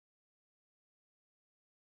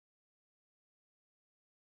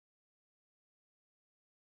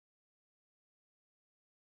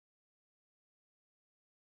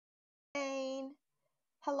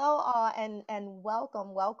Hello, all, and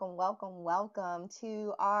welcome, welcome, welcome, welcome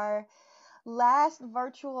to our last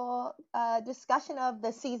virtual discussion of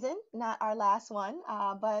the season. Not our last one,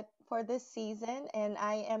 but for this season. And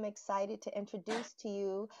I am excited to introduce to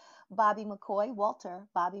you Bobby McCoy, Walter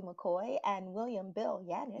Bobby McCoy, and William Bill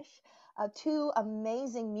Yanish, two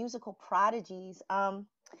amazing musical prodigies.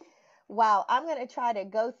 Wow, I'm going to try to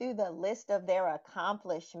go through the list of their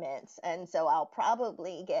accomplishments. And so I'll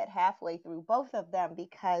probably get halfway through both of them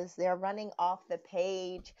because they're running off the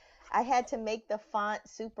page. I had to make the font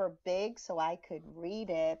super big so I could read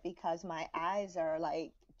it because my eyes are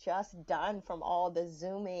like just done from all the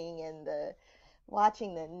zooming and the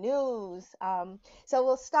watching the news. So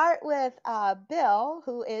we'll start with Bill,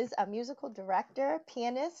 who is a musical director,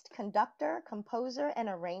 pianist, conductor, composer, and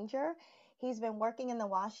arranger. He's been working in the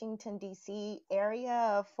Washington, D.C.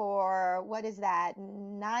 area for what is that,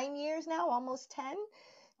 9 years now, almost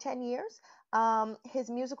 10 years. His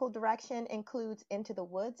musical direction includes Into the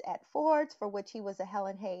Woods at Ford's, for which he was a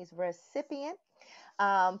Helen Hayes recipient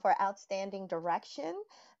for outstanding direction.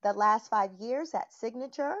 The last 5 years at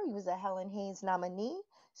Signature, he was a Helen Hayes nominee.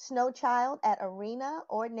 Snow Child at Arena,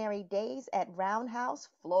 Ordinary Days at Roundhouse,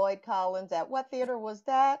 Floyd Collins at what theater was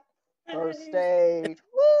that? First Stage.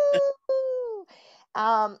 Woo!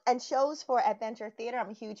 And shows for Adventure Theater. I'm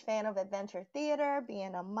a huge fan of Adventure Theater,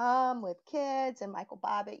 being a mom with kids, and Michael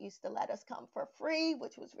Bobbitt used to let us come for free,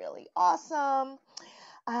 which was really awesome.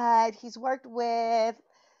 He's worked with,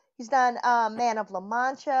 he's done Man of La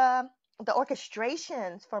Mancha, the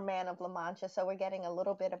orchestrations for Man of La Mancha. So we're getting a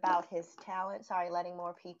little bit about his talent. Sorry, letting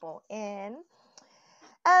more people in.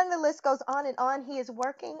 And the list goes on and on. He is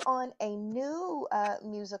working on a new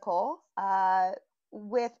musical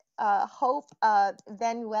with Hope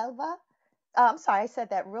Villanueva. I'm sorry, I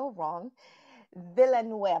said that real wrong.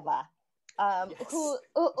 Villanueva, Yes.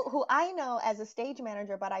 who I know as a stage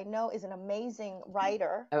manager, but I know is an amazing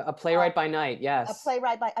writer, A playwright by night, a yes.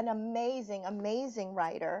 playwright by an amazing, amazing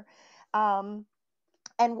writer. Um,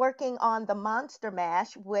 and working on the Monster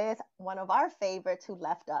Mash with one of our favorites who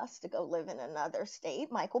left us to go live in another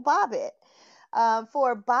state, Michael Bobbitt.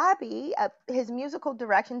 For Bobby, his musical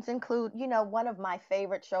directions include, one of my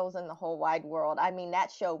favorite shows in the whole wide world. I mean,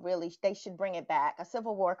 that show really, they should bring it back. A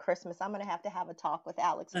Civil War Christmas. I'm going to have a talk with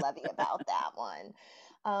Alex Levy about that one.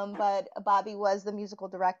 But Bobby was the musical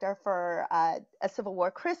director for A Civil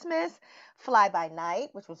War Christmas, Fly by Night,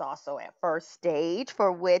 which was also at First Stage,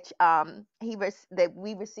 for which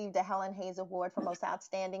we received a Helen Hayes Award for Most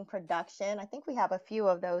Outstanding Production. I think we have a few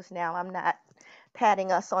of those now. I'm not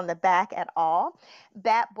patting us on the back at all.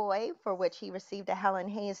 Bat Boy, for which he received a Helen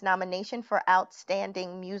Hayes nomination for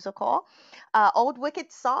Outstanding Musical. Old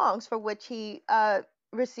Wicked Songs, for which he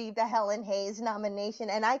received a Helen Hayes nomination.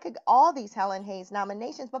 And I could all these Helen Hayes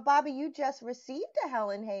nominations, but Bobby, you just received a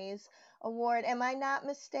Helen Hayes Award. Am I not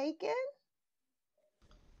mistaken?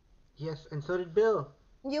 Yes, and so did Bill.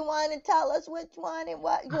 You want to tell us which one and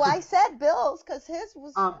what? Well, I said Bill's because his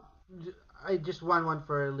was um, I just won one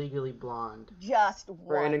for Legally Blonde. just For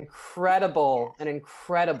one. an Yes. incredible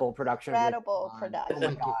production of Legally Incredible Blonde. Oh my production.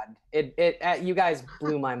 Thank you, God. You guys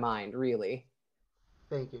blew my mind, really.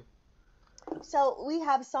 thank you. So we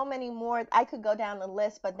have so many more. I could go down the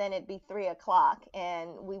list, but then it'd be 3 o'clock and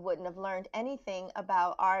we wouldn't have learned anything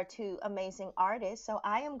about our two amazing artists. So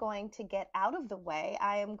I am going to get out of the way.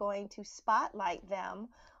 I am going to spotlight them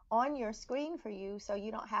on your screen for you so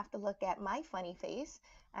you don't have to look at my funny face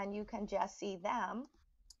and you can just see them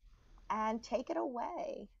and take it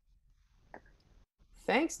away.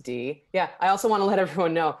 Thanks, Dee. Yeah, I also want to let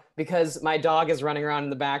everyone know because my dog is running around in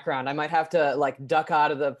the background. I might have to like duck out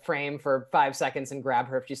of the frame for 5 seconds and grab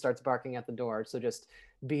her if she starts barking at the door. So just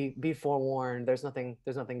be forewarned. There's nothing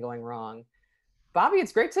going wrong. Bobby,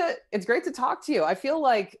 it's great to talk to you. I feel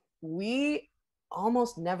like we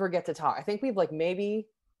almost never get to talk. I think we've like maybe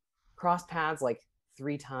crossed paths like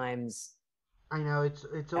 3 times I know it's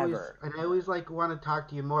always, ever. and I always like want to talk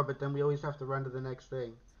to you more, but then we always have to run to the next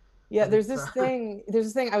thing. Yeah, But there's it's this thing. There's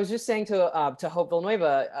this thing I was just saying to Hope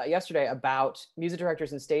Villanueva yesterday about music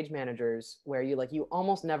directors and stage managers, where you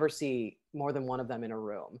almost never see more than one of them in a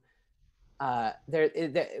room.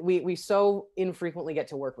 We so infrequently get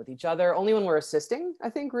to work with each other. Only when we're assisting, I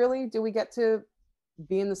think, really do we get to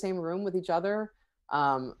be in the same room with each other.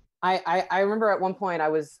 I remember at one point I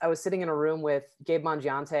was sitting in a room with Gabe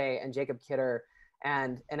Mangiante and Jacob Kidder,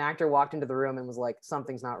 and an actor walked into the room and was like,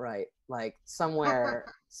 "Something's not right. Like somewhere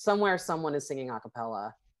someone is singing a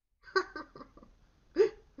cappella."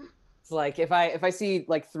 It's like if I see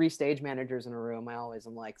like 3 stage managers in a room, I always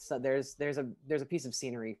am like, so there's a piece of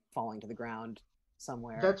scenery falling to the ground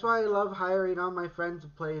somewhere. That's why I love hiring all my friends to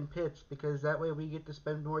play in pits because that way we get to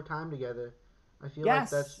spend more time together. I feel like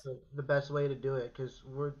that's Yes. the best way to do it because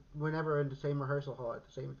we're never in the same rehearsal hall at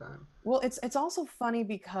the same time. Well, it's also funny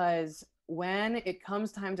because when it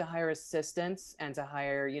comes time to hire assistants and to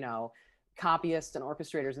hire, copyists and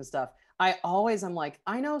orchestrators and stuff, I always am like,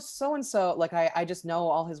 I know so and so, like I just know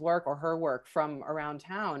all his work or her work from around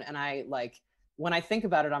town. And I like when I think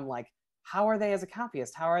about it, I'm like, how are they as a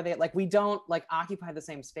copyist? How are they like we don't like occupy the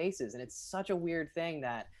same spaces? And it's such a weird thing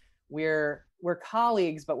that we're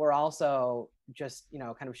colleagues, but we're also just,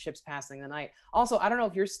 kind of ships passing the night. Also, I don't know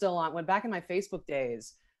if you're still on when back in my Facebook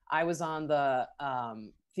days, I was on the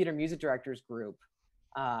theater music directors group,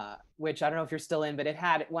 which I don't know if you're still in, but it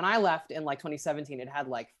had when I left in like 2017, it had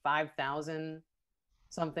like 5,000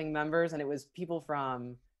 something members, and it was people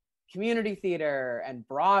from community theater and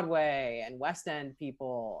Broadway and West End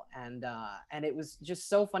people, and it was just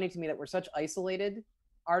so funny to me that we're such isolated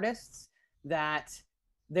artists that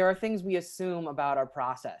there are things we assume about our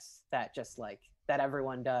process that just like that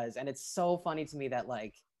everyone does, and it's so funny to me that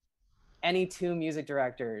like any two music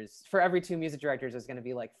directors for every two music directors is going to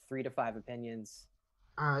be like 3 to 5 opinions.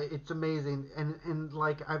 It's amazing, and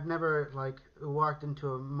like I've never like walked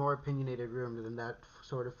into a more opinionated room than that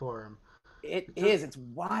sort of forum. It It's just is, it's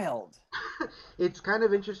wild. it's kind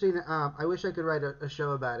of interesting. I wish I could write a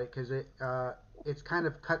show about it because it's kind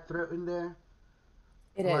of cutthroat in there.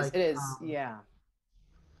 It Like, is, yeah,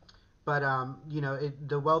 but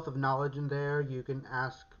the wealth of knowledge in there, you can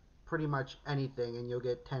ask pretty much anything and you'll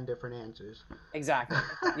get 10 different answers. exactly.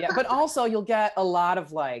 Yeah, but also you'll get a lot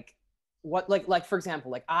of like what like for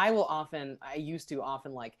example, like I used to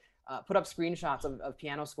often like put up screenshots of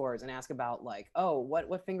piano scores and ask about like, oh,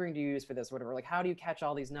 what fingering do you use for this or whatever, like how do you catch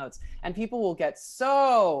all these notes, and people will get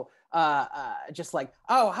so just like,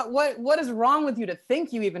 oh, what is wrong with you to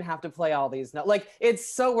think you even have to play all these notes, like it's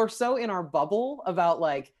so we're so in our bubble about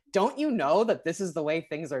like, don't you know that this is the way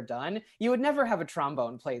things are done? You would never have a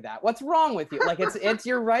trombone play that. What's wrong with you? Like it's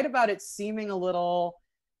you're right about it seeming a little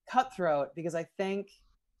cutthroat because I think,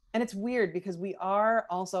 and it's weird because we are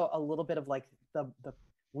also a little bit of like the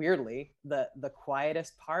weirdly the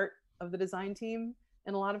quietest part of the design team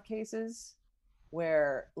in a lot of cases,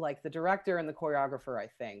 where like the director and the choreographer I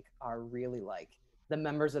think are really like the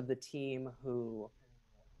members of the team who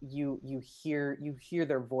you hear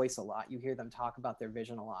their voice a lot, you hear them talk about their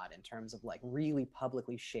vision a lot in terms of like really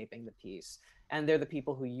publicly shaping the piece, and they're the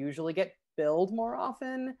people who usually get billed more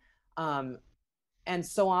often, um, and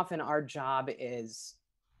so often our job is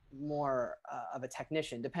more of a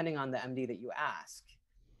technician depending on the MD that you ask.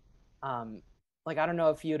 um, like I don't know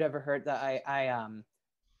if you'd ever heard that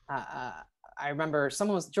uh, uh, I remember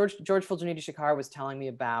someone was George Filjaniti Shakar was telling me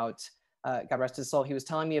about, God rest his soul. He was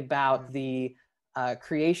telling me Yeah. about the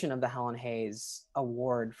creation of the Helen Hayes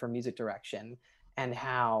Award for music direction, and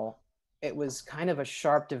how it was kind of a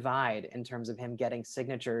sharp divide in terms of him getting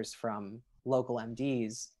signatures from local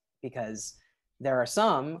MDs, because there are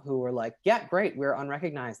some who were like, yeah, great, we're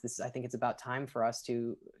unrecognized, I think it's about time for us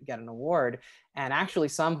to get an award, and actually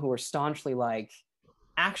some who were staunchly like,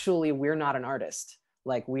 actually we're not an artist,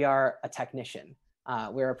 like we are a technician.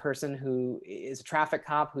 We're a person who is a traffic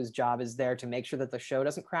cop whose job is there to make sure that the show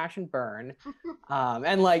doesn't crash and burn.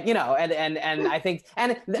 And like, and I think,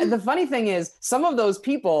 and the funny thing is, some of those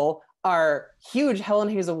people are huge Helen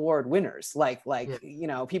Hayes Award winners,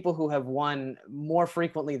 Yeah. people who have won more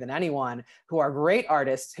frequently than anyone, who are great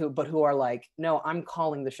artists, who are like, no, I'm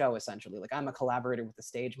calling the show essentially. Like I'm a collaborator with the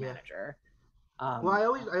stage Yeah. manager. Well,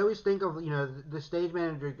 Um, I always think of the stage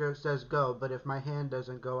manager says go, but if my hand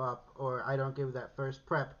doesn't go up or I don't give that first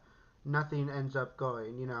prep, nothing ends up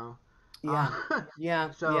going. Uh, yeah, yeah,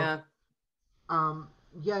 so yeah. um,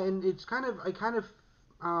 yeah, and it's kind of I kind of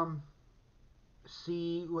um,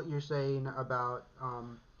 see what you're saying about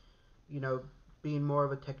you know being more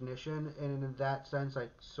of a technician, and in that sense, I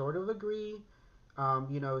sort of agree.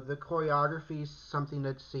 The choreography is something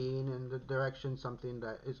that's seen, and the direction something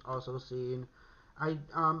that is also seen. I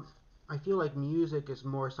um, I feel like music is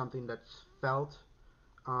more something that's felt,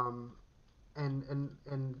 um, and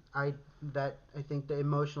I think that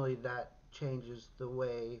emotionally that changes the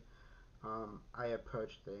way I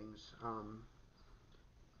approach things.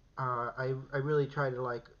 I really try to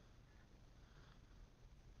like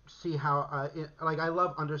see how like I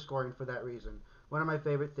love underscoring for that reason. One of my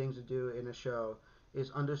favorite things to do in a show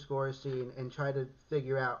is underscore a scene and try to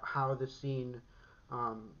figure out how the scene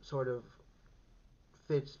sort of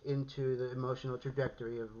fits into the emotional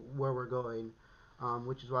trajectory of where we're going,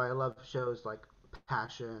 which is why I love shows like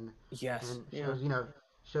Passion Yes, and yeah.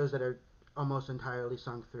 shows that are almost entirely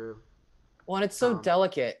sung through. Well, and it's so Um,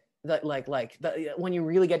 delicate when you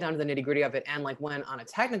really get down to the nitty gritty of it, and like when on a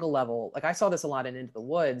technical level, like I saw this a lot in Into the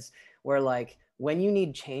Woods, where like when you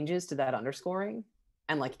need changes to that underscoring,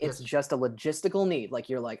 and like it's Yes. just a logistical need, like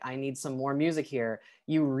you're like, I need some more music here,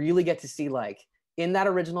 you really get to see like in that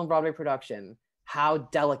original Broadway production how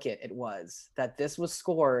delicate it was that this was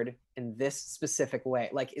scored in this specific way,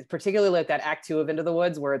 like particularly like that act 2 of Into the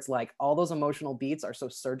Woods, where it's like all those emotional beats are so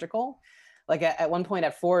surgical. Like at one point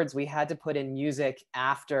at Ford's, we had to put in music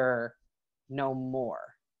after No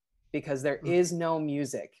More, because there is no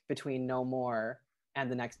music between No More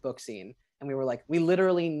and the next book scene. And we were like, we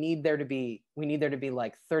literally need there to be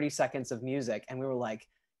like 30 seconds of music. And we were like,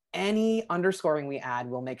 any underscoring we add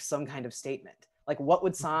will make some kind of statement. Like, what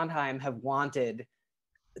would Sondheim have wanted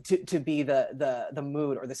to be the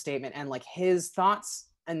mood or the statement? And like his thoughts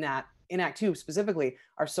in that, in Act 2 specifically,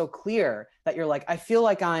 are so clear that you're like, I feel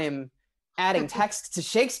like I'm adding text to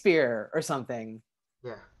Shakespeare or something.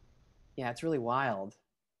 Yeah. Yeah, it's really wild.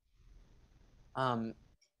 But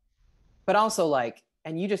also like,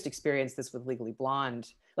 and you just experienced this with Legally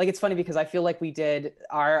Blonde. Like, it's funny because I feel like we did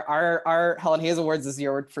our Helen Hayes Awards this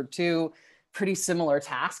year for 2 pretty similar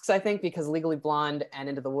tasks, I think, because Legally Blonde and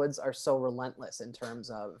Into the Woods are so relentless in terms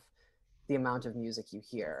of the amount of music you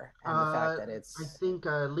hear and the fact that it's. I think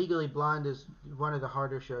Legally Blonde is one of the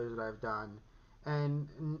harder shows that I've done, and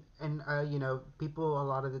you know, people a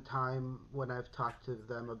lot of the time when I've talked to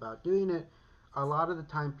them about doing it, a lot of the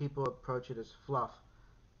time people approach it as fluff.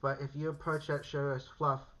 But if you approach that show as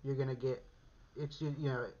fluff, you're gonna get you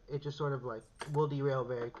know, it just sort of like will derail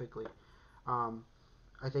very quickly. Um,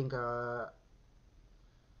 I think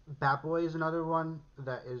Bat Boy is another one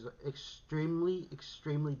that is extremely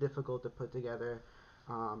difficult to put together.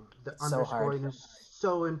 The So underscoring hard. is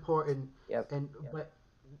so important, Yep. and but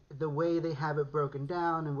the way they have it broken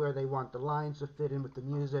down and where they want the lines to fit in with the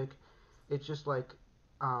music, it's just like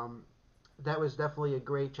um, that was definitely a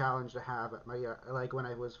great challenge to have at my like when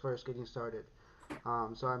I was first getting started.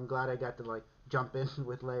 So I'm glad I got to like jump in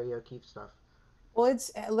with Larry O'Keefe stuff. Well,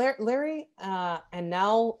 it's Larry, and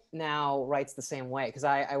Nell now writes the same way, because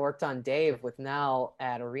I worked on Dave with Nell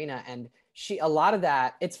at Arena, and she, a lot of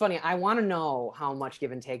that. It's funny. I want to know how much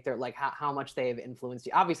give and take they're like, how much they've influenced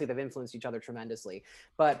you. Obviously, they've influenced each other tremendously,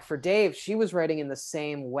 but for Dave, she was writing in the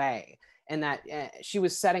same way, and that she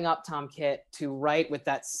was setting up Tom Kitt to write with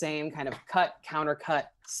that same kind of cut counter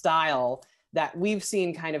cut style that we've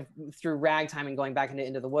seen kind of through Ragtime and going back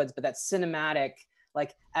into the Woods, but that cinematic,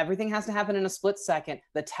 like everything has to happen in a split second.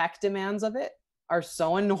 The tech demands of it are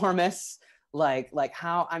so enormous. Like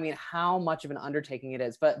how, I mean, how much of an undertaking it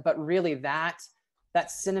is. But really that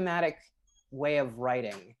cinematic way of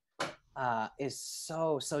writing is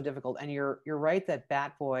so difficult. And you're right that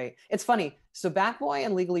Bat Boy. It's funny. So Bat Boy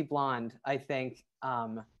and Legally Blonde, I think,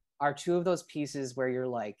 are 2 of those pieces where you're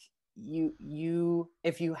like, you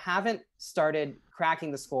if you haven't started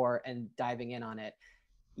cracking the score and diving in on it,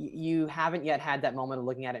 you haven't yet had that moment of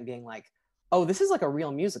looking at it and being like, oh, this is like a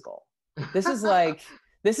real musical. This is like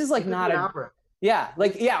It could not be an a. opera. Yeah,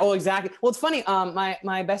 like, yeah, oh, exactly. Well, it's funny.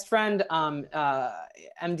 My best friend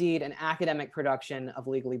MD'd an academic production of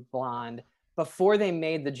Legally Blonde before they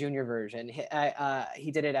made the junior version.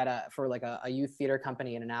 He did it for like a youth theater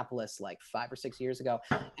company in Annapolis like 5 or 6 years ago,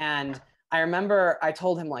 and I remember I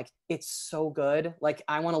told him, like, it's so good. Like,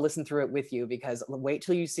 I want to listen through it with you, because wait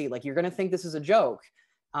till you see, like, you're going to think this is a joke,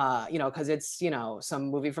 you know, because it's, you know, some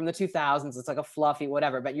movie from the 2000s. It's like a fluffy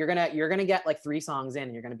whatever, but you're gonna get like 3 songs in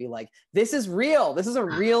and you're gonna be like, this is real. This is a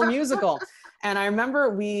real musical. And I remember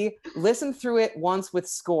we listened through it once with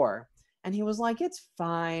score, and he was like, it's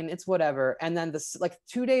fine, it's whatever. And then this, like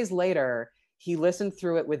 2 days later, he listened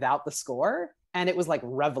through it without the score, and it was like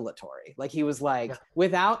revelatory. Like, he was like, Yeah.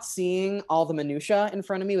 without seeing all the minutia in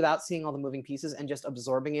front of me, without seeing all the moving pieces, and just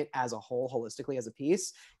absorbing it as a whole, holistically as a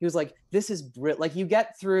piece, he was like, this is like, you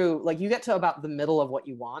get to about the middle of what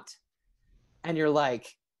you want, and you're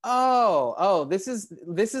like, oh, this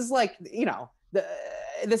is like, you know,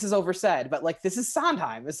 this is oversaid, but like, this is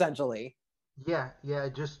Sondheim essentially. Yeah,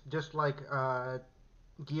 just like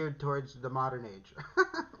geared towards the modern age.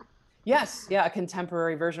 Yes, yeah, a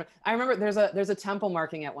contemporary version. I remember there's a temple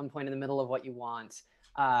marking at one point in the middle of What You Want,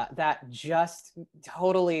 that just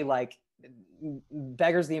totally like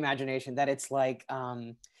beggars the imagination. That it's like,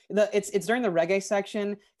 it's during the reggae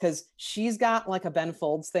section, because she's got like a Ben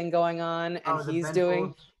Folds thing going on, and Oh, the he's Ben doing,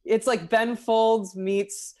 Folds. it's like Ben Folds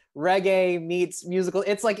meets reggae meets musical.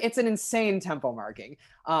 It's like, it's an insane tempo marking.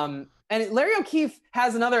 And Larry O'Keefe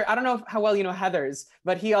has another. I don't know how well you know Heathers,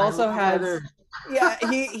 but he I also love has. Heather. Yeah,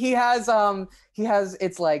 he has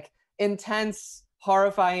it's like intense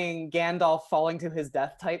horrifying Gandalf falling to his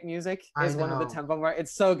death type music I is one of the know. tempo mark.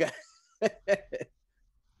 It's so good.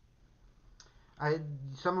 I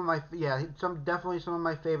some of my yeah some definitely some of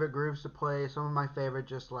my favorite grooves to play. Some of my favorite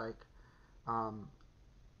um,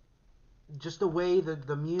 just the way that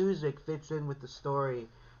the music fits in with the story.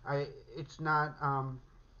 I it's not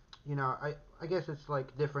I guess it's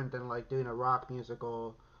like different than like doing a rock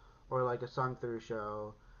musical or like a sung through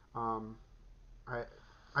show. Um, I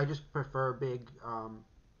I just prefer big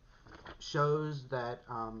shows that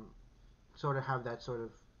sort of have that sort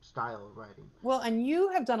of style of writing. Well, and you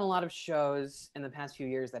have done a lot of shows in the past few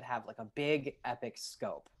years that have like a big epic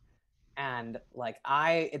scope. And like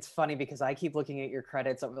it's funny because I keep looking at your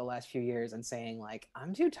credits over the last few years and saying like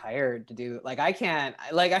I'm too tired to do like I can't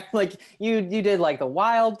like I like you did like the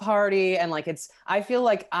Wild Party and like it's I feel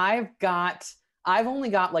like I've only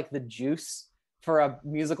got like the juice for a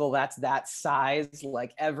musical that's that size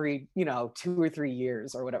like every 2 or 3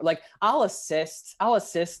 years or whatever. Like I'll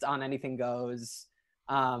assist on Anything Goes.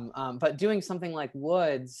 But doing something like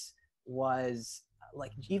Woods was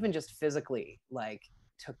like even just physically like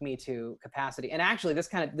took me to capacity. And actually, this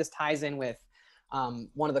ties in with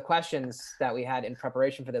one of the questions that we had in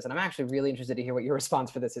preparation for this. And I'm actually really interested to hear what your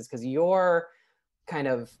response for this is because your kind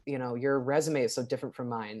of your resume is so different from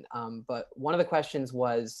mine. But one of the questions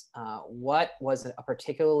was, what was a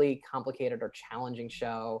particularly complicated or challenging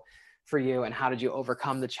show for you, and how did you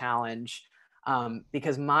overcome the challenge?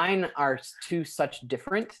 Because mine are two such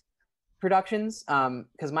different productions.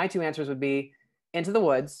 Because my two answers would be Into the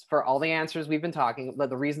Woods for all the answers we've been talking,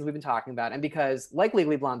 the reasons we've been talking about, and because like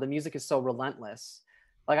Legally Blonde, the music is so relentless.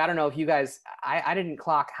 Like I don't know if you guys, I didn't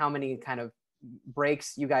clock how many kind of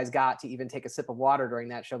breaks you guys got to even take a sip of water during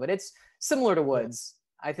that show, but it's similar to Yeah, Woods.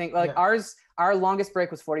 I think like yeah. our longest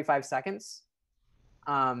break was 45 seconds,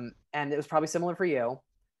 and it was probably similar for you.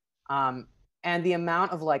 Um, and the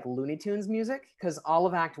amount of like Looney Tunes music, because all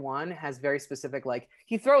of Act One has very specific, like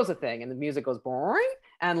he throws a thing and the music goes boring,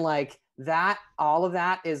 and like that, all of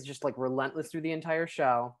that is just like relentless through the entire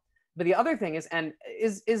show. But the other thing is, and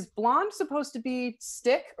is Blonde supposed to be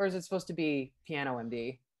stick or is it supposed to be piano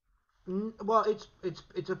MD? Well,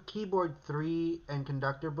 it's a keyboard three and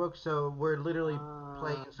conductor book, so we're literally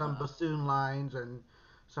playing some Uh, bassoon lines and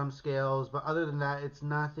some scales, but other than that, it's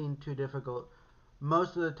nothing too difficult.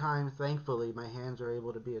 Most of the time, thankfully, my hands are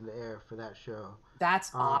able to be in the air for that show.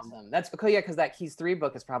 that's Um, awesome. That's because yeah, because that Keys 3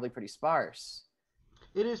 book is probably pretty sparse.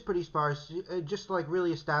 it is pretty sparse, just like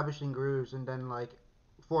really establishing grooves, and then like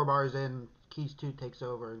 4 bars in, keys two takes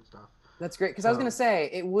over and stuff. That's great because I was gonna So say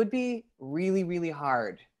it would be really really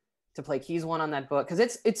hard to play keys one on that book because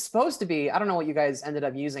it's supposed to be. I don't know what you guys ended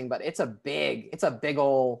up using, but it's a big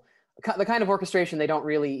old the kind of orchestration they don't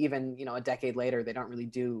really even a decade later they don't really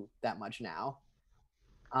do that much now.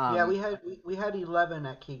 yeah, Um, we had 11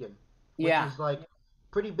 at Keegan, which yeah, is like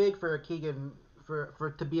pretty big for a Keegan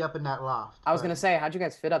for to be up in that loft. I was But gonna say how'd you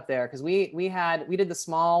guys fit up there because we did the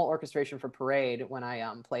small orchestration for Parade when I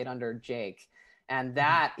played under Jake, and mhm.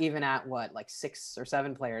 that even at what like 6 or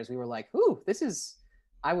 7 players we were like, ooh, this is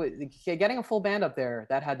I would getting a full band up there.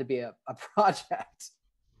 That had to be a project.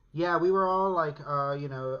 Yeah, we were all like,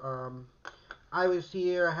 I was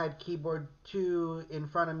here. I had keyboard two in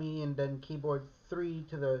front of me, and then keyboard three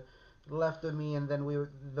to the left of me, and then we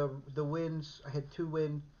were the winds. I had two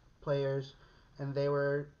wind players, and they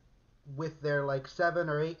were with their like 7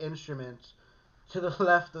 or 8 instruments to the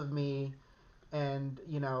left of me, and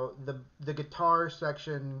the guitar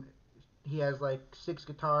section. He has like 6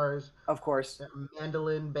 guitars, Of course.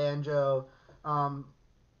 mandolin, banjo, um,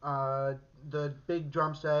 uh, the big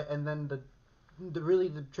drum set, and then the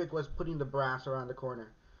trick was putting the brass around the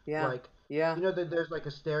corner. Yeah. Like Yeah. there's like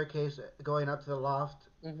a staircase going up to the loft.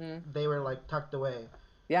 Mm-hmm. They were like tucked away,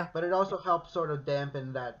 Yeah. but it also helped sort of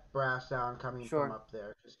dampen that brass sound coming from Sure. up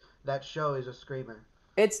there. 'Cause that show is a screamer.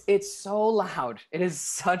 It's so loud. It is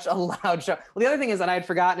such a loud show. Well, the other thing is that I had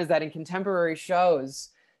forgotten is that in contemporary shows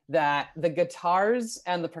that the guitars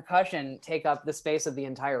and the percussion take up the space of the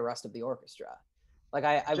entire rest of the orchestra. Like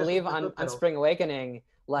I Just like believe the on foot pedals. Spring Awakening,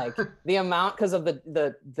 like the amount because of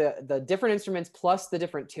the different instruments plus the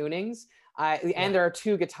different tunings. Yeah, And there are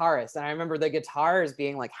two guitarists, and I remember the guitars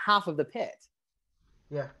being like half of the pit.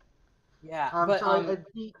 yeah. Yeah, but So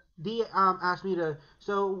D asked me to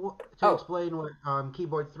oh, explain what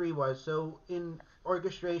keyboard three was. So in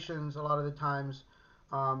orchestrations, a lot of the times,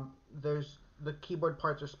 there's the keyboard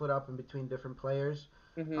parts are split up in between different players.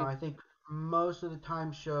 mm-hmm. I think most of the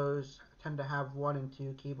time shows tend to have one and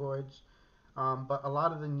two keyboards, but a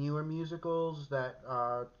lot of the newer musicals that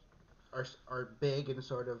are big and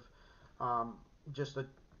sort of um, just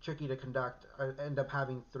tricky to conduct. I end up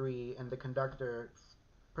having three, and the conductor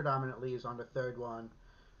predominantly is on the third one,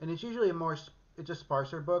 and it's usually it's a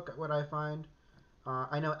sparser book. What I find,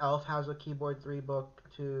 I know Elf has a keyboard three book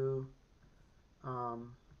too.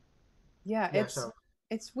 Um, Yeah, yeah, so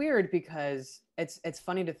it's weird because it's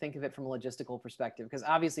funny to think of it from a logistical perspective because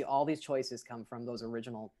obviously all these choices come from those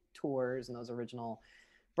original tours and those original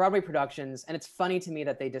Broadway productions, and it's funny to me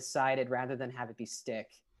that they decided rather than have it be stick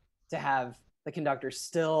to have the conductor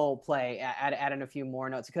still play add in a few more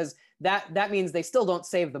notes because that means they still don't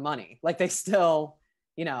save the money. Like they still,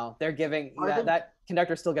 they're giving I think that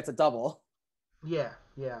conductor still gets a double. yeah,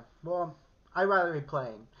 yeah. Well, I'd rather be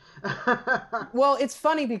playing. Well, it's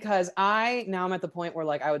funny because I'm at the point where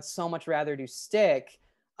like I would so much rather do stick.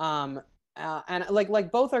 And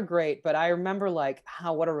like both are great, but I remember like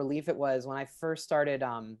how what a relief it was when I first started.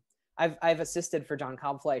 I've assisted for John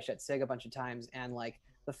Cobfleisch at SIG a bunch of times, and like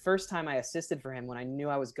the first time I assisted for him when I knew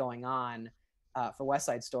I was going on for West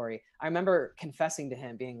Side Story, I remember confessing to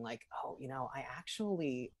him, being like, "Oh, I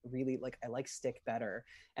actually really I like stick better,"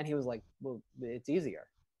 and he was like, "Well, it's easier."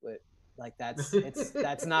 Like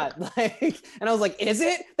that's not like, and I was like, is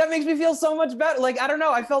it? That makes me feel so much better. Like I don't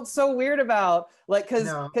know, I felt so weird about like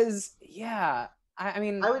No, because yeah, I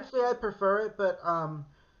mean I would say I prefer it, but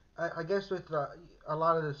I guess with a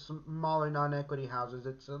lot of the smaller non-equity houses,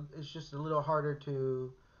 it's just a little harder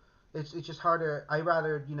to. It's just harder. I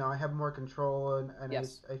rather I have more control, and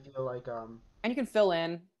yes, I feel like and you can fill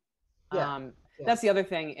in. yeah, um yeah, that's the other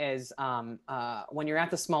thing is when you're at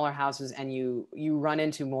the smaller houses and you run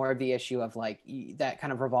into more of the issue of like that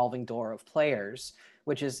kind of revolving door of players,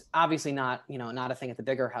 which is obviously not not a thing at the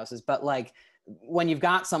bigger houses, but like when you've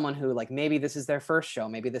got someone who like maybe this is their first show,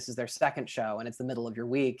 maybe this is their second show, and it's the middle of your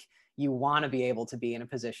week, you want to be able to be in a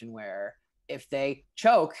position where if they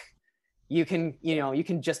choke, you can you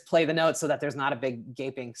can just play the notes so that there's not a big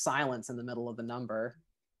gaping silence in the middle of the number.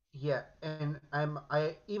 yeah. And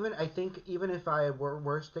I think even if I were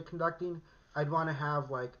worse at conducting, I'd want to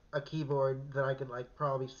have like a keyboard that I could like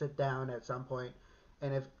probably sit down at some point,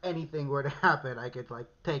 and if anything were to happen, I could like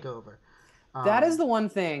take over. That is Um, the one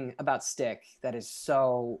thing about stick that is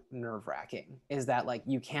so nerve-wracking, is that like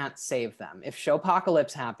you can't save them if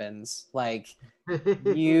showpocalypse happens. Like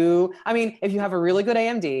I mean, if you have a really good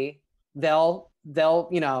AMD, they'll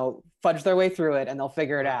fudge their way through it and they'll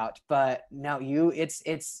figure it yeah. out. But no,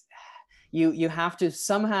 it's you have to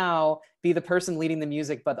somehow be the person leading the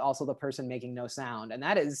music but also the person making no sound, and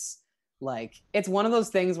that is like it's one of those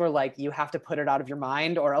things where like you have to put it out of your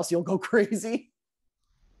mind or else you'll go crazy.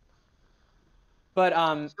 But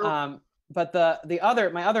So but the other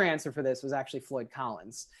my other answer for this was actually Floyd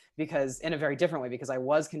Collins, because in a very different way, because I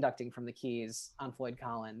was conducting from the keys on Floyd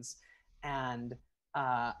Collins, and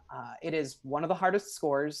it is one of the hardest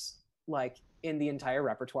scores like in the entire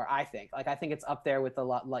repertoire. I think it's up there with the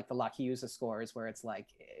like the La Chiusa scores, where it's like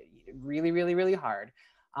really really really hard.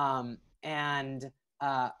 And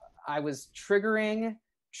I was triggering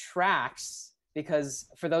tracks because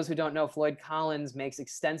for those who don't know, Floyd Collins makes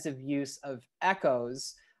extensive use of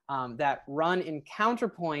echoes that run in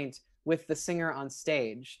counterpoint with the singer on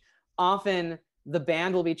stage. Often the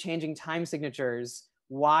band will be changing time signatures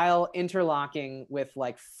while interlocking with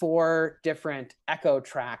like 4 different echo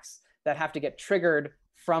tracks that have to get triggered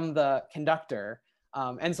from the conductor.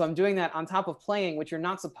 And so I'm doing that on top of playing, which you're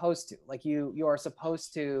not supposed to. Like you are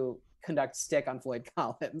supposed to conduct stick on Floyd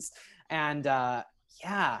Collins, and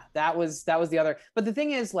yeah, that was the other. But the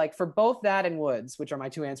thing is, like for both that and Woods, which are my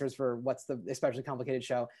 2 answers for what's the especially complicated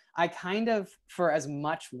show, I kind of, for as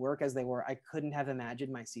much work as they were, I couldn't have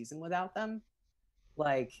imagined my season without them.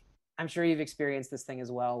 Like I'm sure you've experienced this thing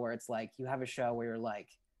as well, where it's like you have a show where you're like,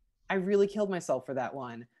 I really killed myself for that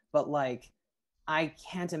one, but like I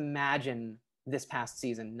can't imagine this past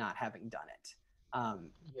season not having done it.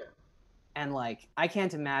 yeah, And like I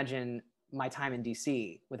can't imagine my time in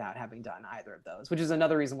DC without having done either of those, which is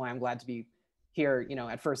another reason why I'm glad to be here,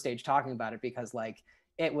 at First Stage talking about it, because like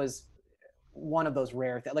it was one of those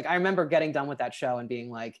rare things. Like I remember getting done with that show and being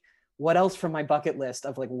like, what else from my bucket list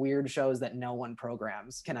of like weird shows that no one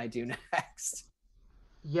programs can I do next?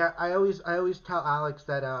 yeah. I always tell Alex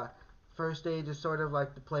that first stage is sort of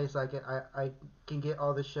like the place I can get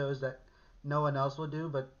all the shows that no one else will do,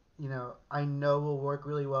 but I know will work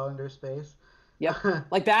really well in their space. Yep.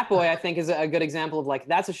 Like Bat Boy, I think is a good example of like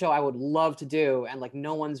that's a show I would love to do, and like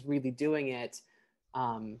no one's really doing it.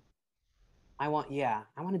 Um, I want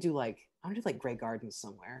to do like Grey Gardens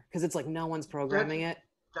somewhere because it's like no one's that's programming it.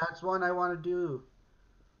 that's one I want to do.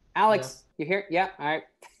 Yep. Alex, you here? Yeah. All right.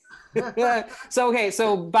 So okay,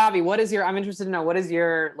 so Bobby, what is your? I'm interested to know what is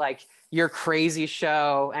your like your crazy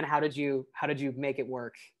show, and how did you make it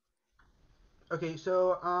work? Okay,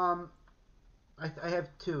 so I have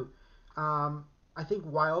two. I think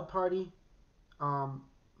Wild Party. Um,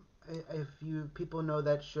 if you people know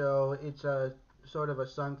that show, it's a sort of a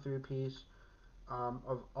sung through piece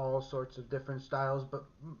of all sorts of different styles, but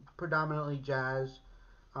predominantly jazz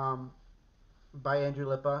um, by Andrew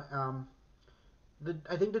Lippa.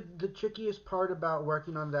 I think the trickiest part about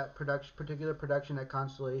working on that particular production at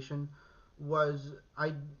Constellation was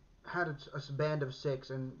I had a band of six,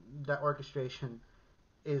 and that orchestration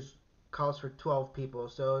is calls for 12 people.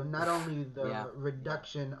 So not only Yeah, the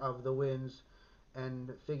reduction of the winds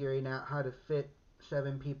and figuring out how to fit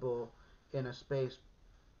seven people in a space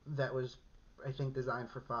that was, I think, designed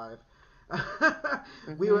for five.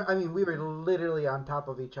 hmm We were literally on top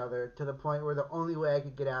of each other to the point where the only way I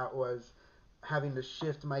could get out was having to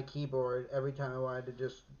shift my keyboard every time I wanted to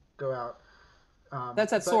just go out.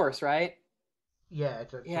 that's at But Source, right? yeah,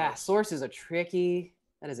 it's at Yeah, source. Source is a tricky.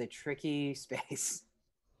 That is a tricky space.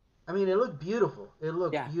 I mean, it looked beautiful. It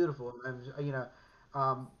looked Yeah, beautiful.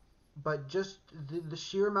 Um, but just the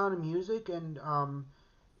sheer amount of music and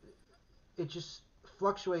it just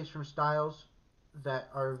fluctuates from styles that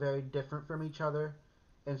are very different from each other,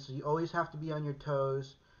 and so you always have to be on your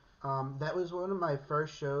toes. That was one of my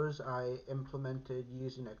first shows I implemented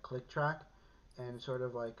using a click track and sort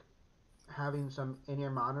of like having some in-ear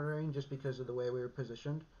monitoring just because of the way we were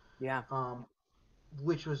positioned, yeah, um,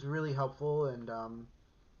 which was really helpful. And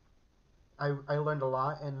I learned a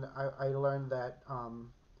lot, and I learned that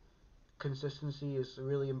consistency is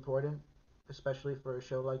really important, especially for a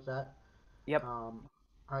show like that. yep, Um,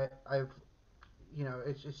 I've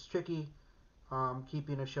it's tricky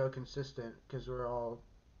keeping a show consistent because we're all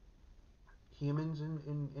humans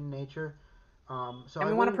in nature. So and I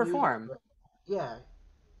we want to wouldn't use perform. yeah.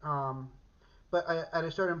 Um, but at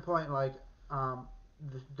a certain point, like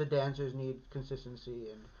the dancers need consistency,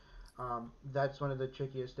 and that's one of the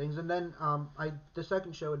trickiest things. And then the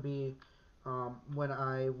second show would be when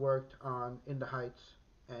I worked on In the Heights,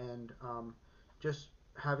 and just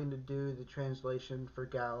having to do the translation for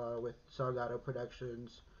Gala with Salgado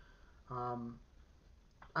Productions. Um,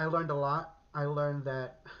 I learned a lot. I learned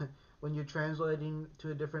that when you're translating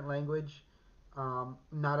to a different language,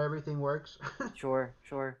 not everything works. Sure,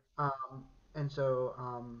 sure. um, and so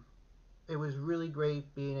it was really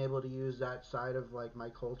great being able to use that side of like my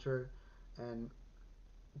culture and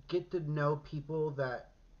get to know people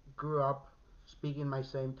that grew up speaking my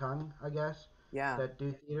same tongue, I guess, Yeah. that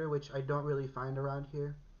do theater, which I don't really find around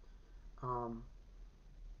here. Um,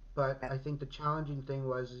 but I think the challenging thing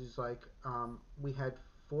was is like we had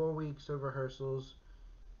 4 weeks of rehearsals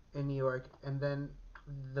in New York, and then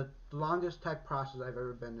the longest tech process I've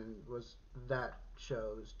ever been in was that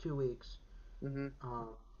show. It was 2 weeks. Mm-hmm. Um,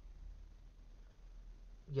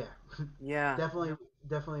 yeah, Yeah. definitely,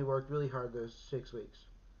 definitely worked really hard those 6 weeks.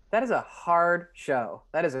 That is a hard show.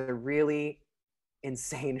 That is a really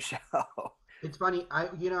insane show. It's funny,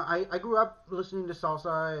 I grew up listening to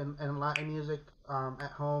salsa and Latin music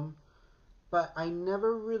at home, but I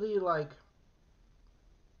never really like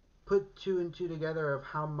put two and two together of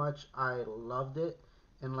how much I loved it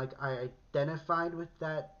and like I identified with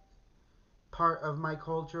that part of my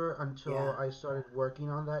culture until Yeah. I started working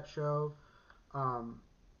on that show. Um,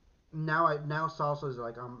 now salsa is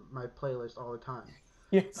like on my playlist all the time.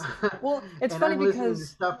 Yes. Well, it's And funny I'm listening to because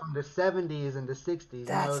stuff from the 70s and the 60s,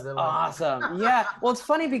 that's the like awesome. Yeah. Well, it's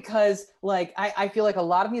funny because like I feel like a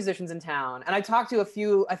lot of musicians in town, and I talked to a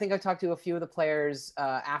few, I think I talked to a few of the players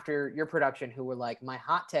after your production who were like, my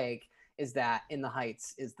hot take is that In the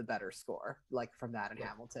Heights is the better score, like from that in yeah.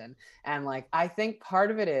 Hamilton. And like I think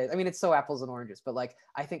part of it is, I mean, it's so apples and oranges, but like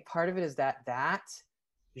I think part of it is that that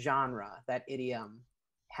genre, that idiom,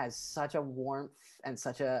 has such a warmth and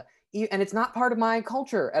such a, and it's not part of my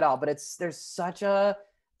culture at all, but it's there's such a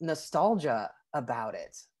nostalgia about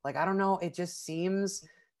it. Like I don't know, it just seems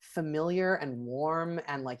familiar and warm,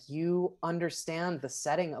 and like you understand the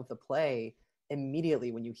setting of the play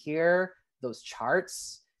immediately when you hear those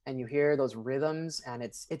charts and you hear those rhythms, and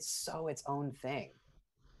it's so its own thing.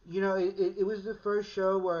 It was the first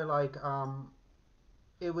show where like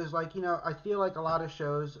it was like I feel like a lot of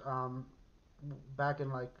shows back in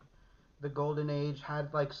like the golden age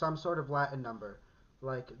had like some sort of Latin number,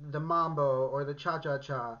 like the mambo or the cha cha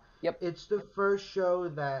cha. Yep. It's the first show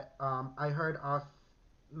that I heard off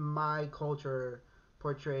my culture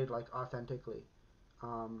portrayed like authentically,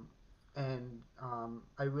 um, and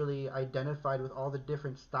I really identified with all the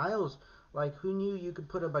different styles. Like, who knew you could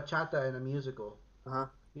put a bachata in a musical? Uh-huh.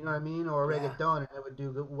 You know what I mean? Or Yeah. reggaeton, and it would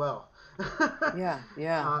do well. Yeah.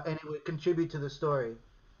 Yeah. And it would contribute to the story.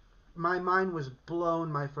 My mind was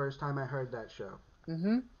blown my first time I heard that show.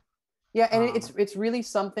 Mm-hmm. Yeah, and Um, it's really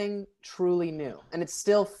something truly new, and it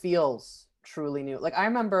still feels truly new. Like I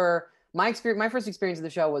remember my first experience of the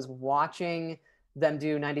show was watching them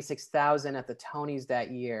do 96,000 at the Tonys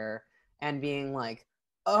that year, and being like,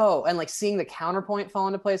 oh, and like seeing the counterpoint fall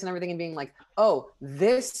into place and everything, and being like, oh,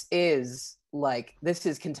 this is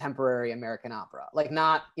contemporary American opera. Like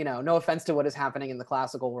not, no offense to what is happening in the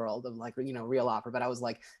classical world of like, real opera, but I was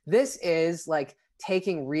like, this is like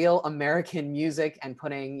taking real American music and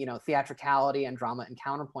putting, theatricality and drama and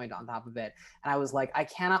counterpoint on top of it. And I was like, I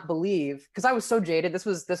cannot believe, because I was so jaded. This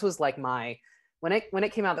was like when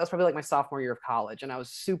it came out, that was probably like my sophomore year of college, and I was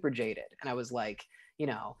super jaded. And I was like, you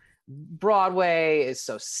know, Broadway is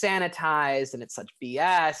so sanitized and it's such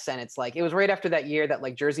BS. And it's like, it was right after that year that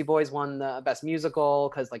like Jersey Boys won the best musical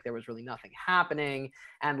because like there was really nothing happening.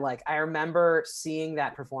 And like I remember seeing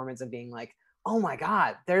that performance and being like, oh my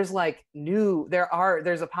God, there's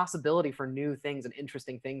a possibility for new things and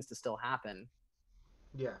interesting things to still happen.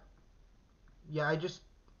 yeah, yeah. I just,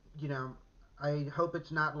 you know, I hope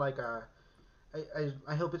it's not like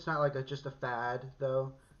I hope it's not like a just a fad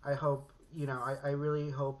though. I hope, I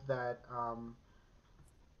really hope that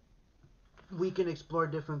we can explore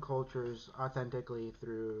different cultures authentically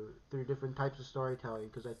through different types of storytelling,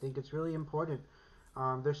 because I think it's really important.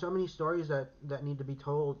 There's so many stories that need to be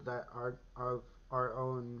told that are of our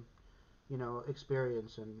own,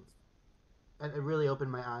 experience, and it really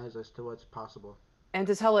opened my eyes as to what's possible. And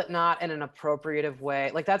to tell it not in an appropriative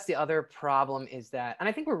way, like that's the other problem, is that, and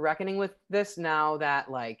I think we're reckoning with this now that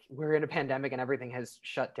like we're in a pandemic and everything has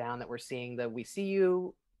shut down, that we're seeing the We See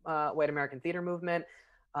You white American theater movement.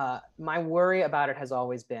 My worry about it has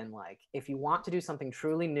always been like, if you want to do something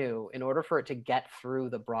truly new, in order for it to get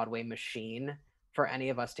through the Broadway machine, for any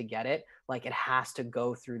of us to get it, like it has to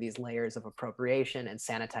go through these layers of appropriation and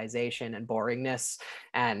sanitization and boringness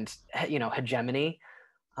and hegemony.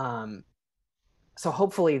 um, so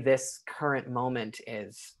hopefully this current moment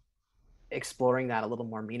is exploring that a little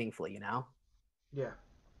more meaningfully. Yeah.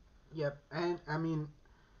 Yep. And I mean,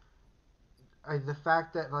 the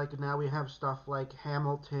fact that like now we have stuff like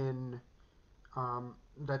Hamilton,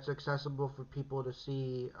 that's accessible for people to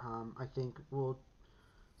see, I think will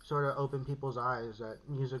sort of open people's eyes that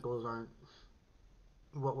musicals aren't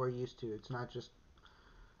what we're used to. It's not just,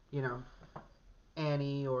 you know,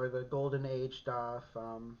 Annie or the Golden Age stuff.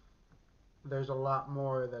 There's a lot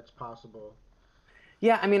more that's possible.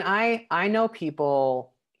 Yeah, I mean, I know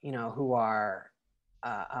people, who are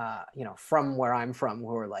from where I'm from,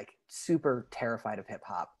 who are like super terrified of hip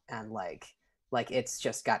hop, and like it's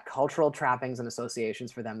just got cultural trappings and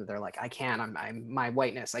associations for them that they're like, I can't, I'm my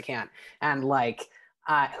whiteness, I can't. And like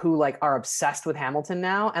who like are obsessed with Hamilton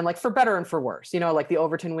now, and like for better and for worse, like the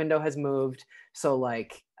Overton window has moved. So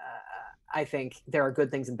like I think there are good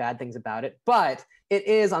things and bad things about it, but it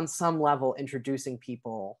is on some level introducing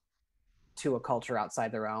people to a culture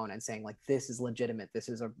outside their own and saying like, this is legitimate, this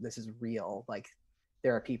is real. Like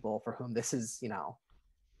there are people for whom this is,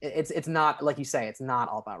 it's not, like you say, it's not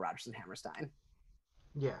all about Rodgers and Hammerstein.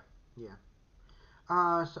 Yeah, yeah.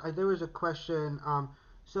 There was a question. I'm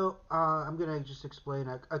gonna just explain.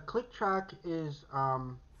 A click track is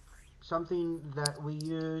something that we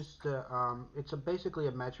use to. Basically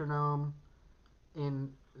a metronome in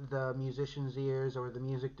the musician's ears or the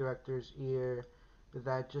music director's ear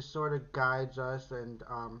that just sort of guides us and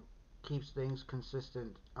keeps things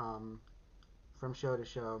consistent from show to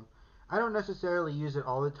show. I don't necessarily use it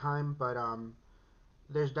all the time, but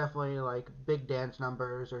there's definitely like big dance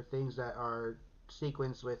numbers or things that are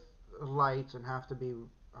sequenced with lights and have to be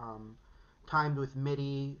um, timed with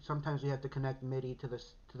MIDI. Sometimes we have to connect MIDI to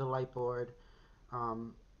the light board.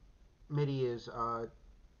 Um, MIDI is a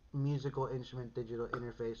musical instrument digital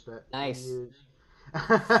interface that we Nice. use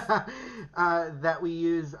that we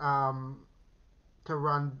use to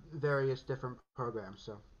run various different programs.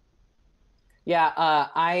 So Yeah,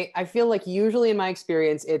 I feel like usually in my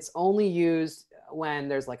experience, it's only used when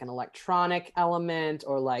there's like an electronic element,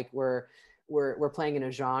 or like we're playing in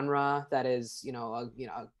a genre that is,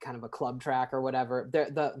 kind of a club track or whatever.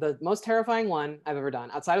 The most terrifying one I've ever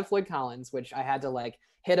done outside of Floyd Collins, which I had to like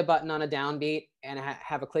hit a button on a downbeat and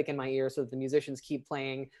have a click in my ear so that the musicians keep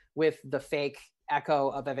playing with the fake echo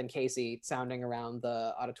of Evan Casey sounding around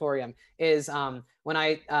the auditorium, is when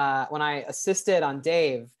I assisted on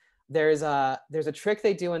Dave. There's a trick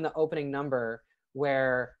they do in the opening number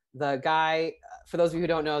where the guy, for those of you who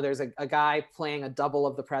don't know, there's a guy playing a double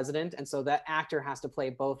of the president. And so that actor has to play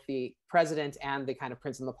both the president and the kind of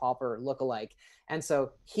Prince and the Pauper look-alike. And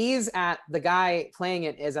so the guy playing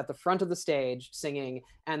it is at the front of the stage singing,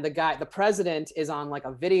 and the president is on like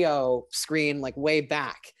a video screen, like way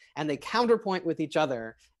back, and they counterpoint with each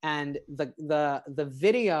other. And the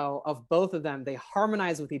video of both of them, they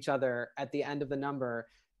harmonize with each other at the end of the number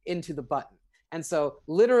into the button. And so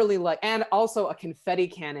literally and also a confetti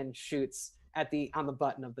cannon shoots on the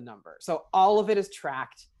button of the number. So all of it is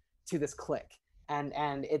tracked to this click. And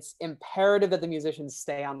it's imperative that the musicians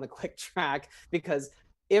stay on the click track, because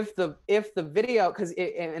if the video,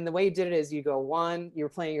 and the way you did it is you're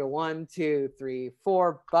playing your 1, 2, 3,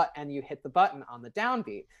 4, and you hit the button on the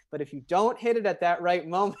downbeat. But if you don't hit it at that right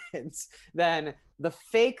moment, then the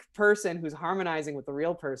fake person who's harmonizing with the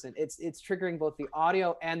real person, it's triggering both the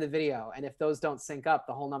audio and the video. And if those don't sync up,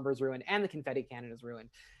 the whole number is ruined and the confetti cannon is ruined.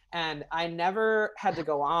 And I never had to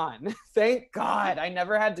go on. Thank God I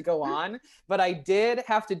never had to go on, but I did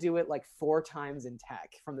have to do it like 4 times in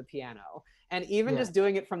tech from the piano. And even just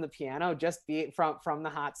doing it from the piano, just be from the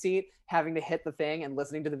hot seat, having to hit the thing and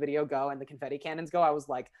listening to the video go and the confetti cannons go, I was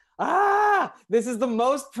like, this is the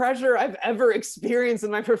most pressure I've ever experienced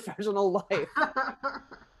in my professional life.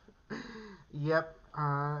 Yep.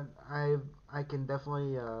 I can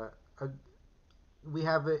definitely we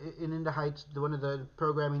have in the Heights, one of the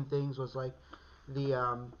programming things was like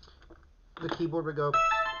the keyboard would go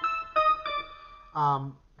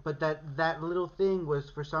but that little thing was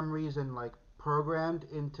for some reason like programmed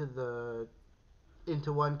into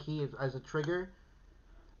one key as a trigger.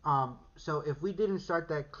 So if we didn't start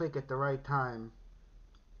that click at the right time,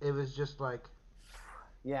 it was just like,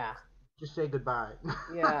 yeah, just say goodbye.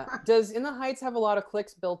 Yeah. Does In the Heights have a lot of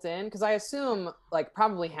clicks built in? Because I assume, like,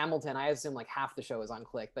 probably Hamilton, I assume like half the show is on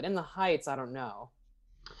click, but In the Heights, I don't know.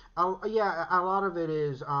 Oh yeah, a lot of it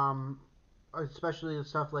is especially the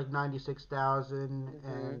stuff like 96,000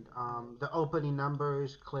 and the opening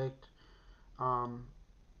numbers clicked. Um,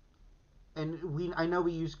 and I know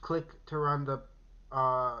we use click to run the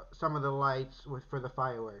some of the lights for the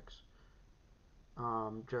fireworks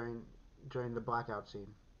during the blackout scene.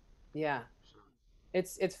 Yeah. So,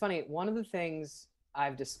 It's funny. One of the things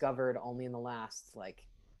I've discovered only in the last like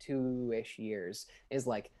 2-ish years is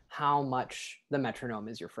like how much the metronome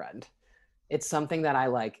is your friend. It's something that I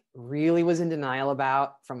like really was in denial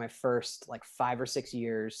about from my first like 5 or 6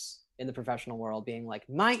 years in the professional world, being like,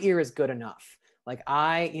 my ear is good enough. Like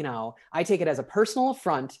I take it as a personal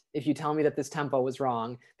affront if you tell me that this tempo was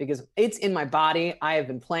wrong, because it's in my body. I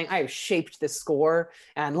have shaped this score,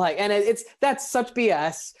 and that's such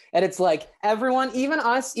BS. And it's like everyone, even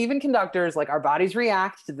us, even conductors, like our bodies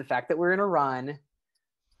react to the fact that we're in a run.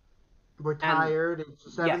 we're And tired.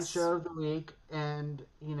 It's seven yes, shows a week, and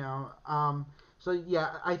so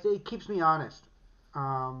yeah, I think it keeps me honest.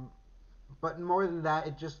 Um, but more than that,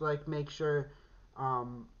 it just like makes sure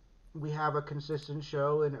um, we have a consistent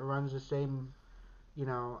show and it runs the same.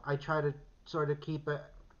 I try to sort of keep it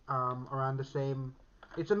around the same.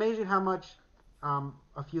 It's amazing how much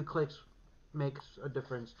a few clicks makes a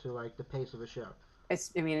difference to like the pace of a show.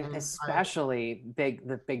 I mean, And especially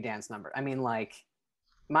the big dance number. I mean, like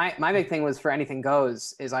my big thing was for Anything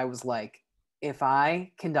Goes is I was like, if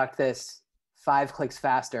I conduct this 5 clicks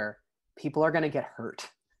faster, people are gonna get hurt.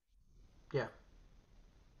 yeah,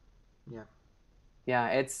 yeah.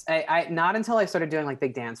 Yeah, I not until I started doing like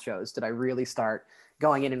big dance shows did I really start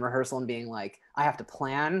going in rehearsal and being like, I have to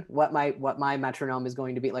plan what my metronome is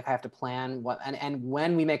going to be. Like I have to plan and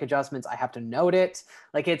when we make adjustments, I have to note it.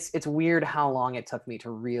 Like it's weird how long it took me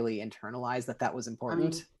to really internalize that was I mean,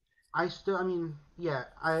 important. yeah.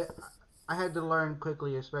 I had to learn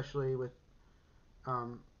quickly, especially with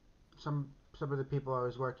um, some some of the people I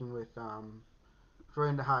was working with for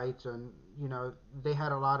In the Heights, and they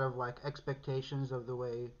had a lot of like expectations of the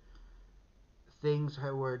way things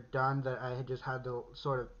were done that I had just had to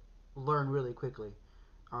sort of learn really quickly.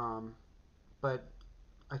 Um, but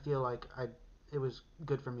I feel like it was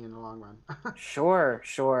good for me in the long run. Sure,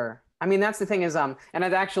 sure. I mean, that's the thing is, and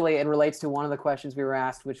it relates to one of the questions we were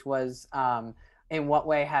asked, which was, in what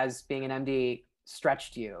way has being an MD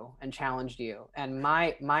stretched you and challenged you? And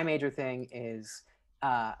my major thing is,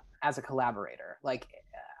 as a collaborator. Like,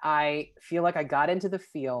 I feel like I got into the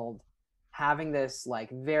field having this like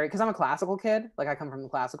because I'm a classical kid. Like, I come from the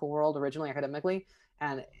classical world originally, academically,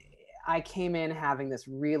 and I came in having this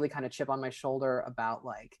really kind of chip on my shoulder about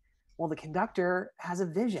like, well, the conductor has a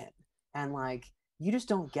vision, and like you just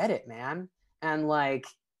don't get it, man. And like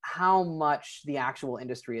how much the actual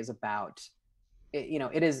industry is about it,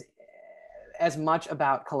 it is, as much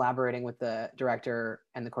about collaborating with the director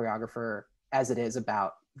and the choreographer as it is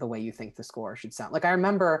about the way you think the score should sound. Like I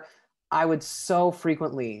remember I would so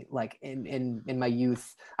frequently, like in my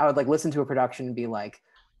youth, I would like listen to a production and be like,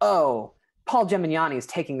 oh, Paul Gemignani is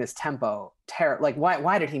taking this tempo. Like,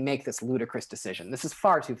 why did he make this ludicrous decision? This is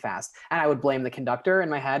far too fast. And I would blame the conductor in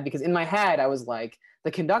my head, because in my head, I was like,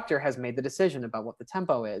 the conductor has made the decision about what the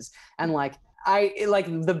tempo is. And like, like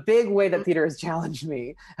the big way that theater has challenged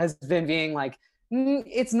me has been being like,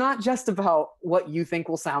 it's not just about what you think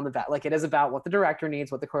will sound the best. Like, it is about what the director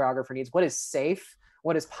needs, what the choreographer needs, what is safe,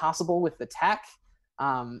 what is possible with the tech,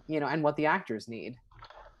 and what the actors need.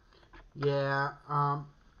 Yeah,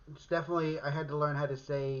 it's definitely, I had to learn how to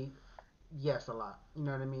say yes a lot. You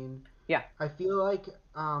know what I mean? Yeah, I feel like,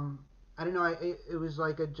 I don't know, it was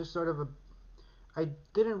like a just sort of a, I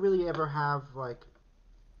didn't really ever have like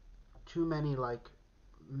too many like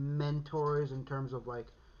mentors in terms of like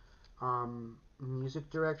music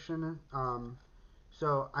direction.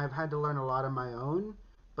 So I've had to learn a lot on my own,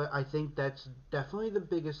 but I think that's definitely the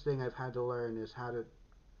biggest thing I've had to learn is how to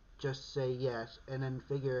just say yes and then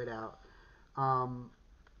figure it out. Um,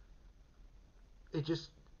 it just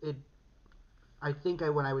it I think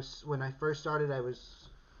when I first started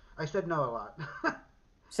I said no a lot.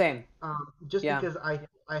 same. Just Yeah. because I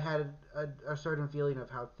had a certain feeling of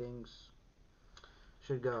how things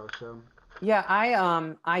should go. So Yeah,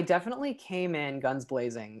 I definitely came in guns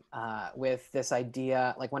blazing with this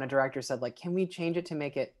idea. Like when a director said, like, can we change it to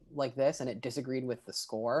make it like this, and it disagreed with the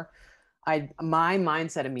score. My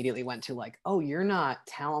mindset immediately went to like, oh, you're not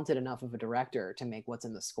talented enough of a director to make what's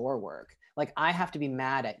in the score work. Like I have to be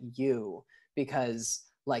mad at you because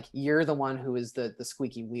like you're the one who is the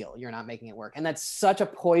squeaky wheel. You're not making it work. And that's such a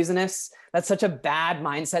bad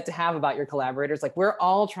mindset to have about your collaborators. Like we're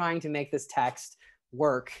all trying to make this text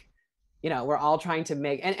work. We're all trying to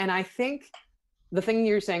make, and I think the thing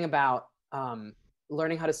you're saying about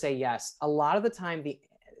learning how to say yes, a lot of the time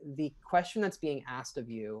the question that's being asked of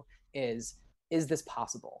you is this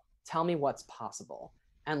possible? Tell me what's possible.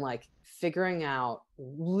 And like figuring out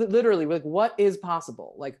literally like what is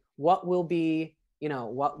possible, like what will be,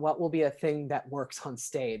 what will be a thing that works on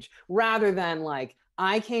stage, rather than like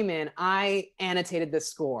I came in, I annotated this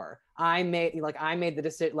score, I made the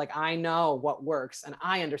decision, like I know what works and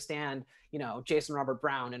I understand, Jason Robert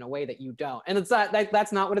Brown in a way that you don't. And it's not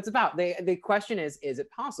that's not what it's about. The question is it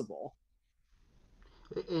possible?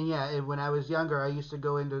 and yeah, when I was younger, I used to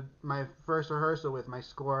go into my first rehearsal with my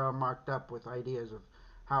score all marked up with ideas of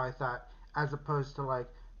how I thought, as opposed to like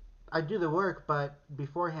I do the work, but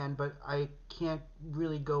beforehand, but I can't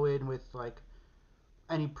really go in with like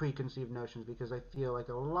any preconceived notions because I feel like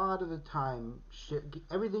a lot of the time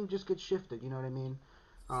everything just gets shifted. You know what I mean?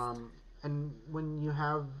 Um, and when you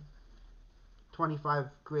have 25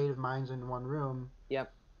 creative minds in one room,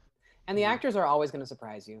 Yep. And the you know, actors are always going to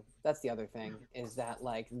surprise you. That's the other thing, is that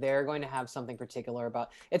like they're going to have something particular about.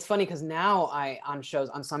 It's funny because now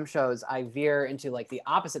on some shows I veer into like the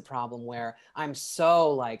opposite problem where I'm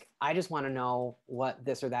so like I just want to know what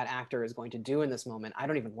this or that actor is going to do in this moment. I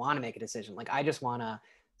don't even want to make a decision. Like I just want to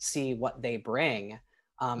see what they bring.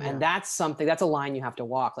 And yeah, that's a line you have to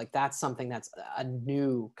walk. Like that's something that's a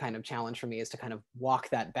new kind of challenge for me, is to kind of walk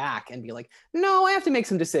that back and be like, no, I have to make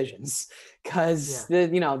some decisions, yeah, because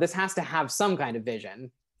this has to have some kind of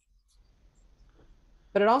vision.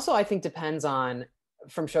 But it also, I think, depends on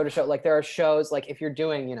from show to show. Like there are shows, like if you're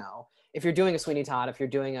doing a Sweeney Todd, if you're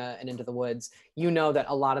doing an Into the Woods, that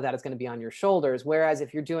a lot of that is going to be on your shoulders. Whereas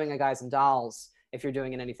if you're doing a Guys and Dolls, if you're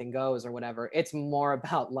doing an Anything Goes or whatever, it's more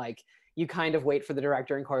about like you kind of wait for the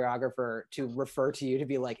director and choreographer to refer to you to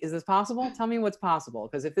be like, is this possible? Tell me what's possible.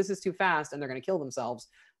 Because if this is too fast and they're going to kill themselves,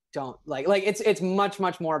 don't like it's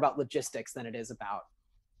much more about logistics than it is about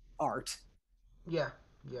art. yeah,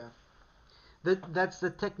 yeah. That's the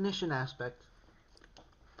technician aspect.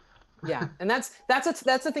 Yeah, and that's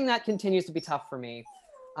the thing that continues to be tough for me,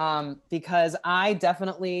 because I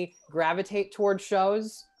definitely gravitate towards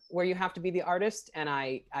shows where you have to be the artist, and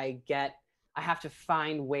I have to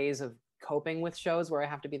find ways of coping with shows where I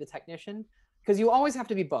have to be the technician, because you always have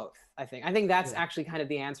to be both. I think that's Yeah, actually kind of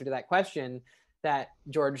the answer to that question that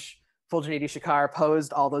George Fuljanidi Shakar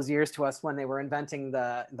posed all those years to us when they were inventing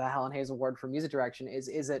the Helen Hayes Award for music direction.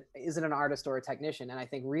 Is it an artist or a technician? And I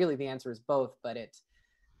think really the answer is both, but it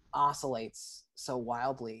oscillates so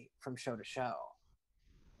wildly from show to show.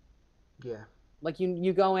 yeah, Like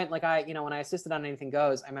you go in, like when I assisted on Anything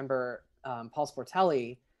Goes, I remember Paul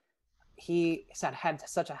Sportelli. He had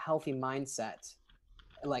such a healthy mindset,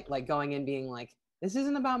 like going in being like, this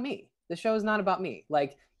isn't about me. The show is not about me.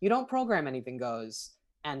 Like you don't program Anything Goes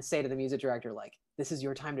and say to the music director like, this is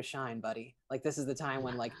your time to shine, buddy. Like this is the time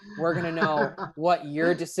when like we're gonna know what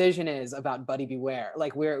your decision is about Buddy Beware.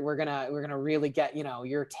 Like we're gonna really get, you know,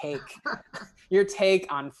 your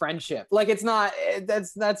take on friendship. Like it's not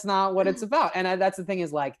that's not what it's about. And that's the thing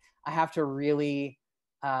is like I have to really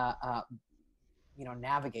uh, uh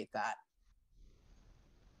navigate that.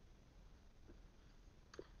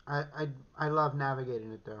 I, I I love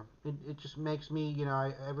navigating it though. It just makes me,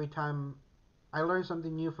 every time I learn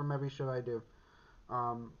something new from every show I do.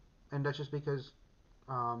 Um, and that's just because,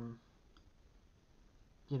 um,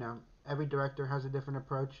 you know, every director has a different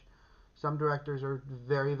approach. Some directors are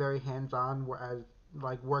very, very hands on, whereas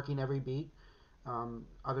like working every beat.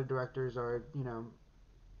 Other directors are,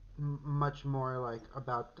 much more like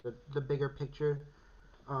about the bigger picture.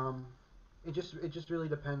 Um, it just really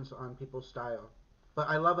depends on people's style. But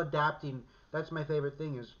I love adapting. That's my favorite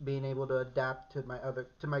thing is being able to adapt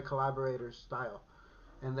to my collaborator's style,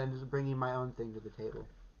 and then just bringing my own thing to the table.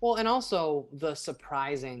 Well, and also the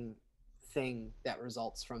surprising thing that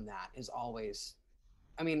results from that is always,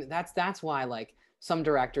 I mean, that's why like some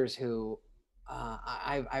directors who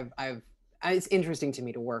I've it's interesting to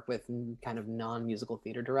me to work with kind of non-musical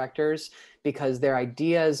theater directors because their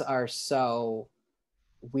ideas are so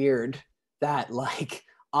weird that like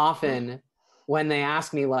often when they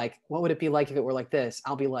ask me like what would it be like if it were like this,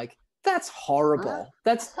 I'll be like that's horrible,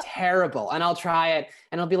 that's terrible, and I'll try it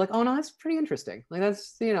and I'll be like oh no that's pretty interesting, like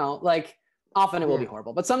that's like often it will be Yeah.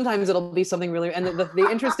 horrible but sometimes it'll be something really, and the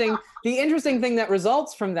interesting thing that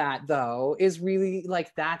results from that though is really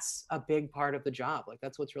like that's a big part of the job, like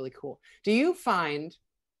that's what's really cool. Do you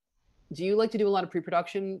like to do a lot of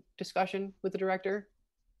pre-production discussion with the director?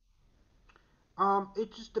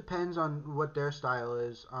 It just depends on what their style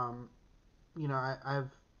is.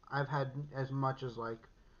 I've had as much as like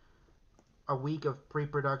a week of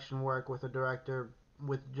pre-production work with a director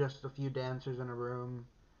with just a few dancers in a room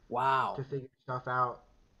to Wow. figure stuff out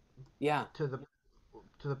Yeah. to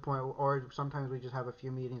the point, or sometimes we just have a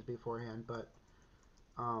few meetings beforehand. But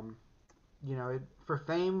um, for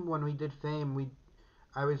Fame, when we did Fame, we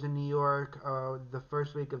I was in New York the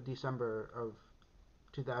first week of December of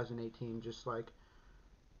 2018, just like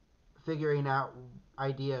figuring out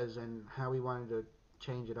ideas and how we wanted to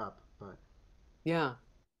change it up. But Yeah.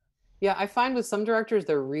 Yeah, I find with some directors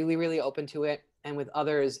they're really, really open to it, and with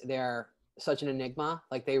others they're such an enigma.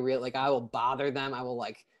 Like they really like I will bother them. I will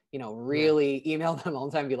like yeah, really email them all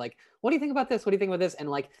the time, and be like, "What do you think about this? What do you think about this?" And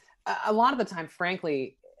like a lot of the time,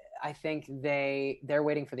 frankly, I think they're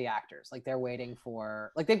waiting for the actors. Like they're waiting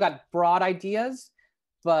for like they've got broad ideas,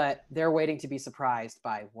 but they're waiting to be surprised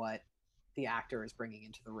by what the actor is bringing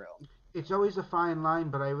into the room. it's always a fine line,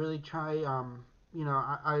 but I really try.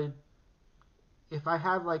 I if I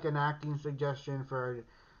have like an acting suggestion for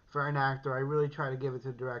an actor, I really try to give it to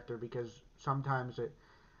the director because sometimes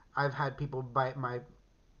I've had people bite my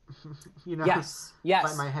you know Yes, bite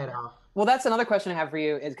yes. my head off. Well, that's another question I have for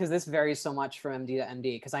you is because this varies so much from MD to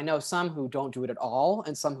MD. Because I know some who don't do it at all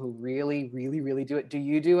and some who really, really, really do it. Do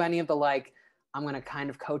you do any of the like, I'm going to kind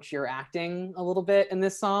of coach your acting a little bit in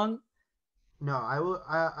this song? No, I will.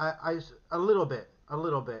 A little bit, a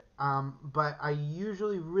little bit. But I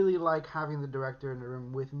usually really like having the director in the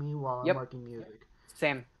room with me while I'm Yep. working music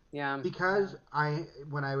Same. Yeah. because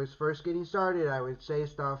when I was first getting started, I would say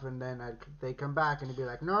stuff and then they come back and they'd be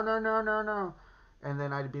like, no, no, no, no, no, and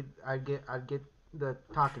then I'd get the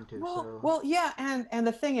talking to. So Well, yeah. And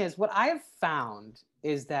the thing is, what I've found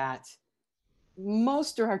is that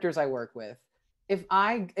most directors I work with, if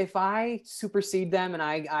I supersede them and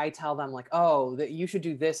I tell them like, oh, that you should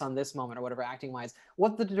do this on this moment or whatever acting wise,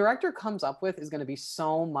 what the director comes up with is going to be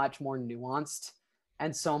so much more nuanced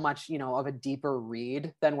and so much of a deeper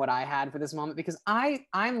read than what I had for this moment because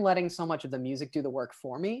I'm letting so much of the music do the work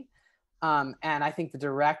for me. And I think the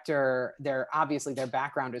director, their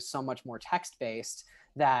background is so much more text based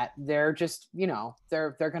that they're just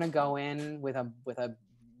they're going to go in with a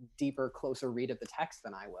deeper, closer read of the text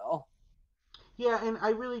than I will. yeah, and I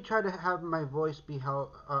really try to have my voice be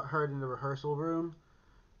heard in the rehearsal room.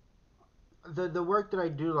 The work that I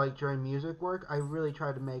do like during music work, I really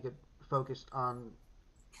try to make it focused on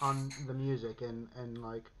the music and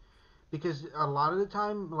like because a lot of the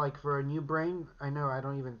time like for a new brain, I know I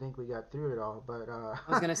don't even think we got through it all, but I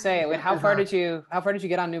was gonna say, wait, how because far did you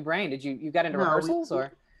get on New Brain? Did you got into no rehearsals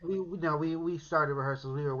or? we started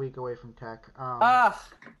rehearsals. We were a week away from tech. Ah,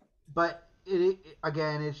 But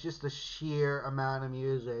again, it's just the sheer amount of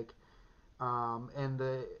music, and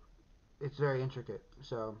it's very intricate.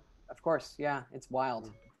 So of course, yeah, it's wild.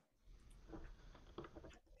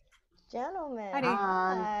 Gentlemen, Heidi. Hi.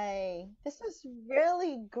 hi. This was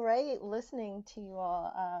really great listening to you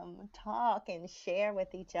all talk and share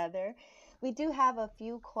with each other. We do have a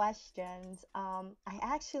few questions.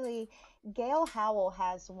 Gail Howell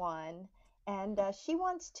has one, and she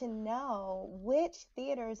wants to know which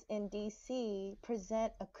theaters in DC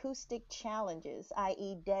present acoustic challenges,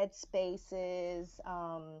 i.e., dead spaces,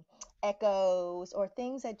 echoes, or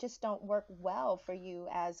things that just don't work well for you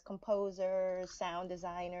as composers, sound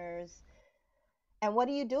designers. And what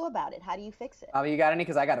do you do about it? How do you fix it? Bobby, you got any?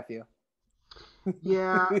 Because I got a few.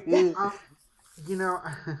 Yeah. Um. You know,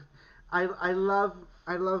 I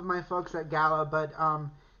love my folks at Gala, but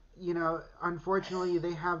unfortunately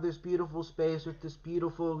they have this beautiful space with this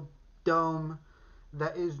beautiful dome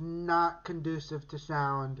that is not conducive to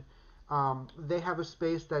sound. They have a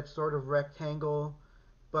space that's sort of rectangle,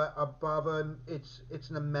 but above them it's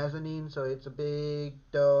in a mezzanine, so it's a big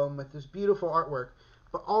dome with this beautiful artwork.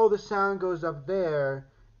 But all the sound goes up there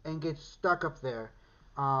and gets stuck up there,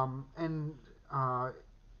 and uh,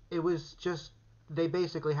 it was just they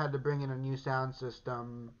basically had to bring in a new sound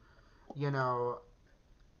system, you know,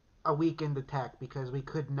 a week into tech because we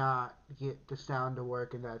could not get the sound to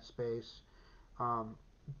work in that space. Um,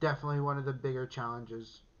 Definitely one of the bigger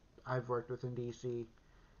challenges I've worked with in DC.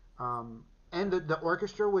 And the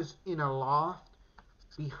orchestra was in a loft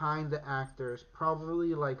behind the actors,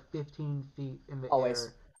 probably like 15 feet in the Always.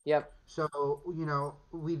 air. Yep. So,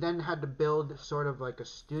 we then had to build sort of like a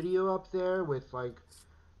studio up there with like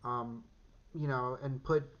um, and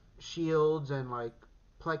put shields and like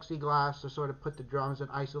plexiglass to sort of put the drums and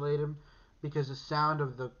isolate them because the sound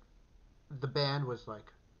of the band was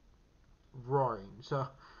like roaring. So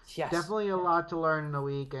Yes. definitely a lot to learn in a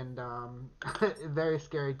week and very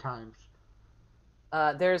scary times.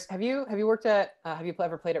 There's have you worked at have you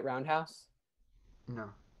ever played at Roundhouse? No.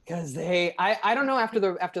 Because I don't know after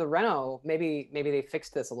the reno maybe they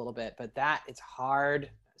fixed this a little bit, but that it's hard.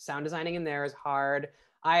 Sound designing in there is hard.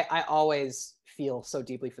 I always feel so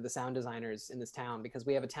deeply for the sound designers in this town because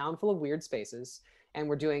we have a town full of weird spaces and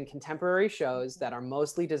we're doing contemporary shows that are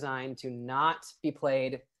mostly designed to not be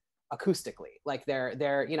played acoustically. Like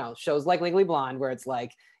they're shows like Legally Blonde where it's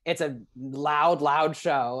like it's a loud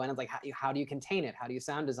show and it's like how do you contain it? How do you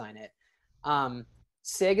sound design it? Um,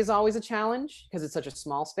 SIG is always a challenge because it's such a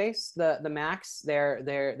small space. The Max, they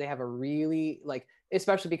have a really like,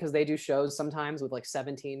 especially because they do shows sometimes with like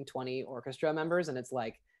 17, 20 orchestra members, and it's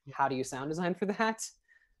like, Yeah. how do you sound design for that?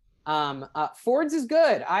 Ford's is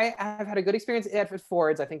good. I've had a good experience at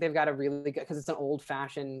Ford's. I think they've got a really good because it's an old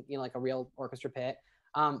fashioned, like a real orchestra pit.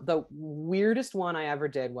 The weirdest one I ever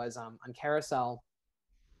did was on Carousel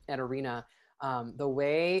at Arena. The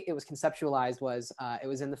way it was conceptualized was it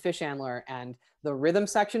was in the fish antler and the rhythm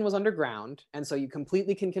section was underground. And so you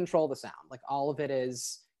completely can control the sound. Like all of it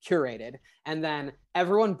is curated. And then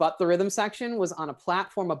everyone but the rhythm section was on a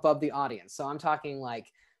platform above the audience. So I'm talking like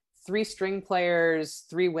 3 string players,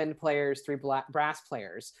 3 wind players, 3 brass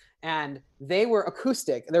players. And they were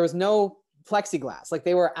acoustic. There was no plexiglass. Like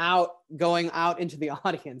they were going out into the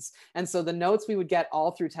audience. And so the notes we would get all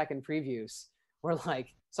through tech and previews were like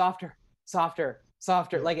softer, softer,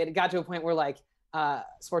 softer. Yeah. Like it got to a point where like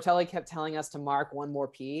Sportelli kept telling us to mark one more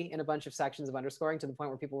P in a bunch of sections of underscoring to the point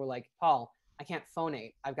where people were like, Paul, I can't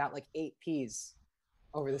phonate. I've got like 8 P's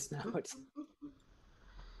over this note.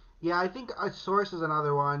 Yeah, I think a source is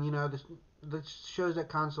another one. The shows at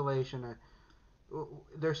Constellation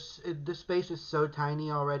the space is so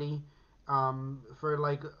tiny already. For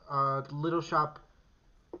like a little shop,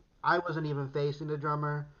 I wasn't even facing the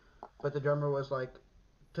drummer, but the drummer was like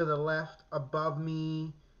to the left above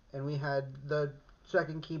me, and we had the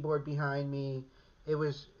second keyboard behind me. It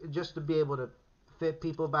was just to be able to fit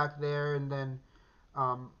people back there, and then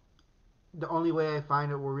um, the only way I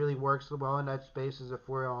find it will really works well in that space is if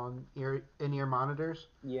we're on in-ear monitors.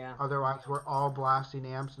 Yeah. Otherwise, we're all blasting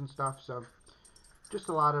amps and stuff. So just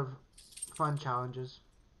a lot of fun challenges.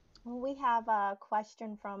 Well, we have a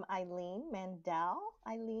question from Eileen Mandel.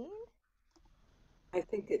 Eileen? I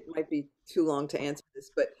think it might be too long to answer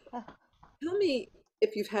this, but tell me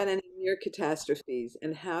if you've had any near catastrophes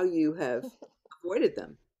and how you have avoided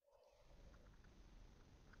them.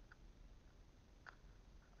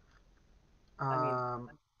 I mean, Um,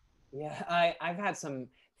 yeah, I've had some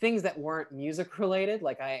things that weren't music related.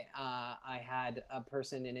 Like I had a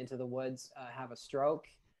person in Into the Woods have a stroke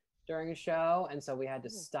during a show, and so we had to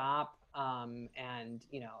Ooh. stop and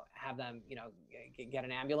have them get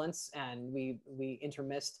an ambulance, and we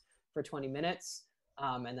intermissed for 20 minutes.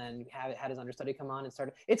 And then had his understudy come on and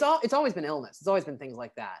started. It's always been illness. It's always been things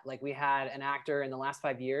like that. Like we had an actor in the last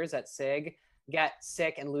 5 years at SIG get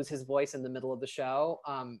sick and lose his voice in the middle of the show,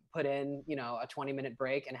 put in, a 20-minute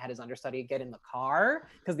break and had his understudy get in the car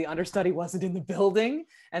because the understudy wasn't in the building.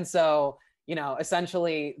 And so,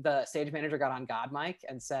 essentially the stage manager got on God mic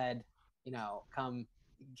and said, come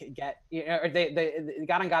get, or they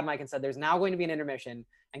got on God mic and said, there's now going to be an intermission,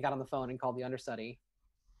 and got on the phone and called the understudy.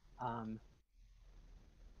 Um,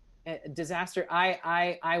 Disaster.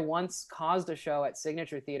 I once caused a show at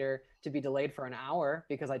Signature Theater to be delayed for an hour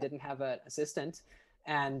because I didn't have an assistant,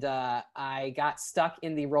 and I got stuck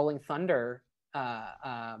in the Rolling Thunder uh,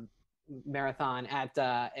 um, marathon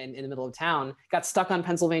in the middle of town. Got stuck on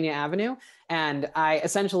Pennsylvania Avenue, and I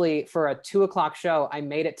essentially, for a 2 o'clock show, I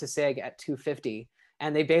made it to Sig at 2:50,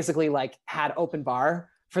 and they basically like had open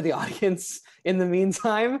bar for the audience in the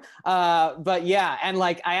meantime. But yeah, and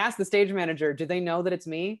like I asked the stage manager, do they know that it's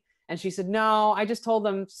me? And she said, no, I just told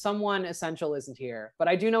them someone essential isn't here. But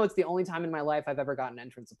I do know it's the only time in my life I've ever gotten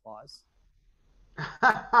entrance applause.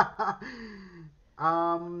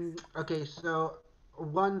 Okay, so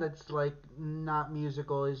one that's like not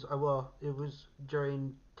musical is well, it was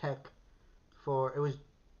during tech for it was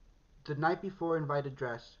the night before invited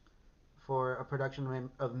dress for a production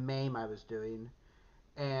of MAME I was doing,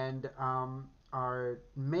 and our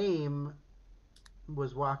MAME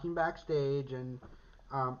was walking backstage, and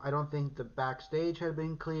I don't think the backstage had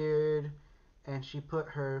been cleared, and she put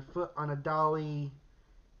her foot on a dolly,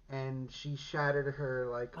 and she shattered her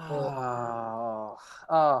like whole arm, Oh,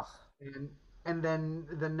 oh, and then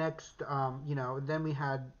the next then we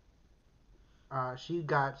had she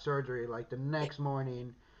got surgery like the next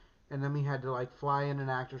morning, and then we had to like fly in an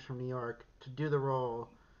actress from New York to do the role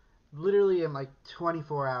literally in like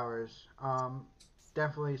 24 hours.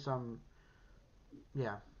 Definitely some,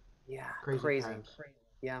 yeah, yeah, crazy crazy. times.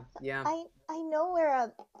 Yeah, yeah. I know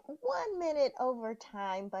we're 1 minute over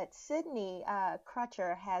time, but Sydney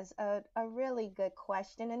Crutcher has a really good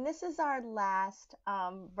question, and this is our last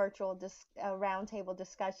virtual roundtable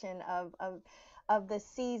discussion of the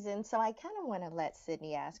season. So I kind of want to let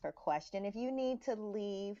Sydney ask her question. If you need to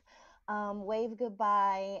leave, wave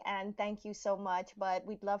goodbye and thank you so much. But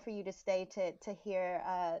we'd love for you to stay to hear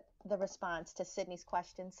the response to Sydney's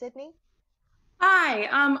question. Sydney? Hi,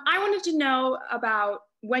 I wanted to know about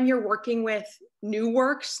when you're working with new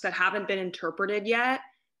works that haven't been interpreted yet.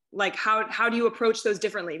 Like, how do you approach those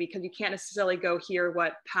differently? Because you can't necessarily go hear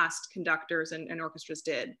what past conductors and orchestras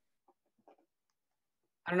did.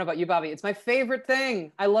 I don't know about you, Bobby. It's my favorite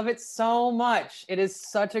thing. I love it so much. It is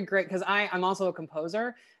such a great, because I'm also a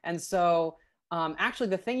composer. And so actually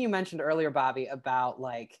the thing you mentioned earlier, Bobby, about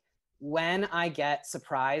like when I get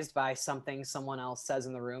surprised by something someone else says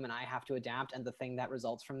in the room and I have to adapt, and the thing that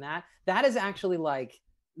results from that, that is actually like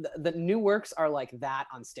the new works are like that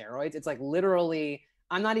on steroids. It's like literally,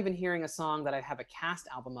 I'm not even hearing a song that I have a cast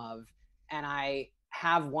album of, and I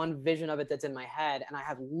have one vision of it that's in my head, and I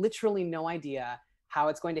have literally no idea how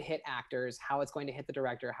it's going to hit actors, how it's going to hit the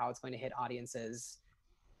director, how it's going to hit audiences.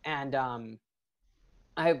 And I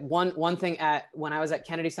have one thing at when I was at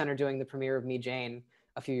Kennedy Center doing the premiere of Me Jane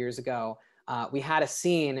a few years ago. We had a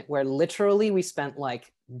scene where literally we spent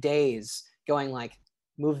like days going like,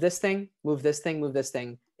 move this thing, move this thing, move this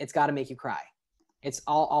thing. It's got to make you cry. It's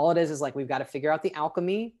all it is like we've got to figure out the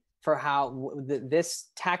alchemy for how this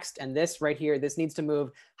text and this right here, this needs to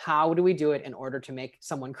move. How do we do it in order to make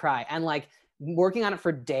someone cry? And like working on it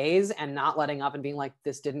for days and not letting up and being like,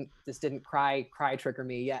 this didn't cry trigger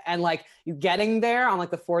me yet. And like you getting there on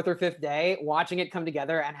like the fourth or fifth day, watching it come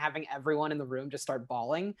together and having everyone in the room just start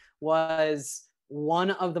bawling was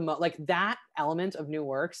one of the like that element of new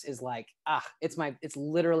works is like, it's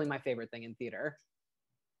literally my favorite thing in theater.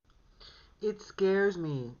 It scares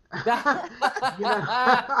me. You know,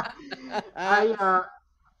 I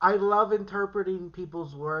I love interpreting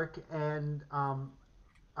people's work, and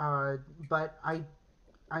uh, but I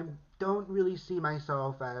don't really see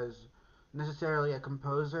myself as necessarily a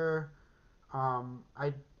composer.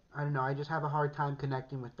 I don't know. I just have a hard time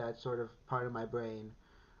connecting with that sort of part of my brain.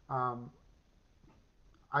 Um,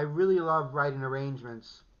 I really love writing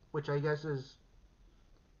arrangements, which I guess is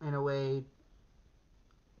in a way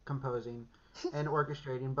composing and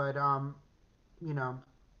orchestrating. But you know,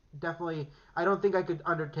 definitely, I don't think I could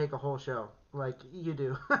undertake a whole show like you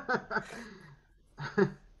do.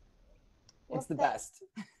 It's Well, the best.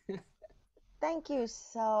 thank you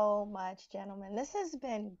so much, gentlemen. This has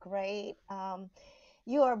been great.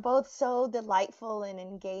 You are both so delightful and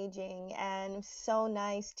engaging, and so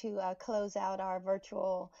nice to close out our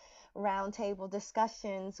virtual roundtable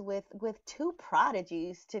discussions with two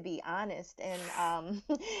prodigies, to be honest, and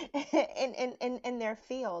in their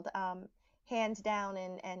field. hands down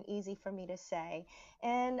and easy for me to say.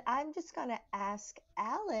 And I'm just going to ask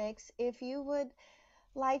Alex if you would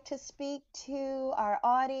like to speak to our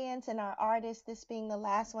audience and our artists, this being the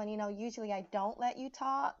last one. You know, usually I don't let you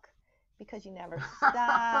talk because you never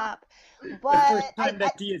stop. But the first time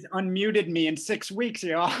that Dee has unmuted me in 6 weeks,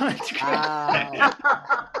 y'all. Wow.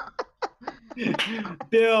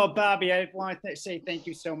 Bill, Bobby, I want to say thank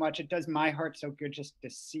you so much. It does my heart so good just to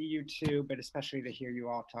see you two, but especially to hear you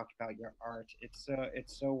all talk about your art. It's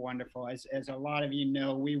so wonderful. As a lot of you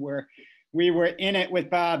know, we were in it with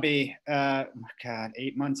Bobby, God,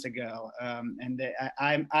 8 months ago, and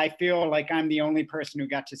I feel like I'm the only person who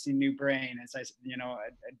got to see New Brain, as a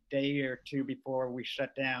day or two before we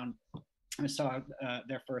shut down. I saw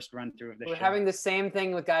their first run through of the show. We're having the same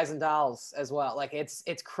thing with Guys and Dolls as well. Like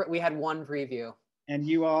we had one preview. And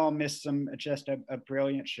you all missed just a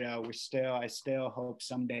brilliant show. I still hope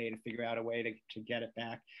someday to figure out a way to get it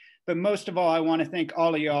back. But most of all, I want to thank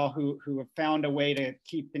all of y'all who have found a way to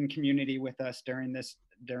keep in community with us during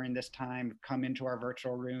this time, come into our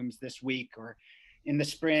virtual rooms this week or in the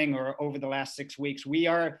spring or over the last 6 weeks. We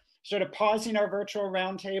are sort of pausing our virtual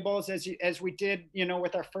roundtables as we did,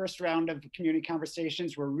 with our first round of community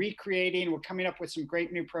conversations. We're recreating, we're coming up with some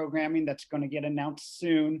great new programming that's going to get announced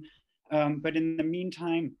soon. But in the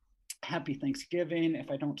meantime, happy Thanksgiving.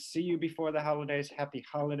 If I don't see you before the holidays, happy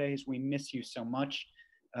holidays. We miss you so much.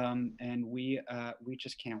 And we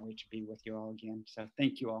just can't wait to be with you all again. So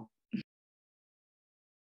thank you all.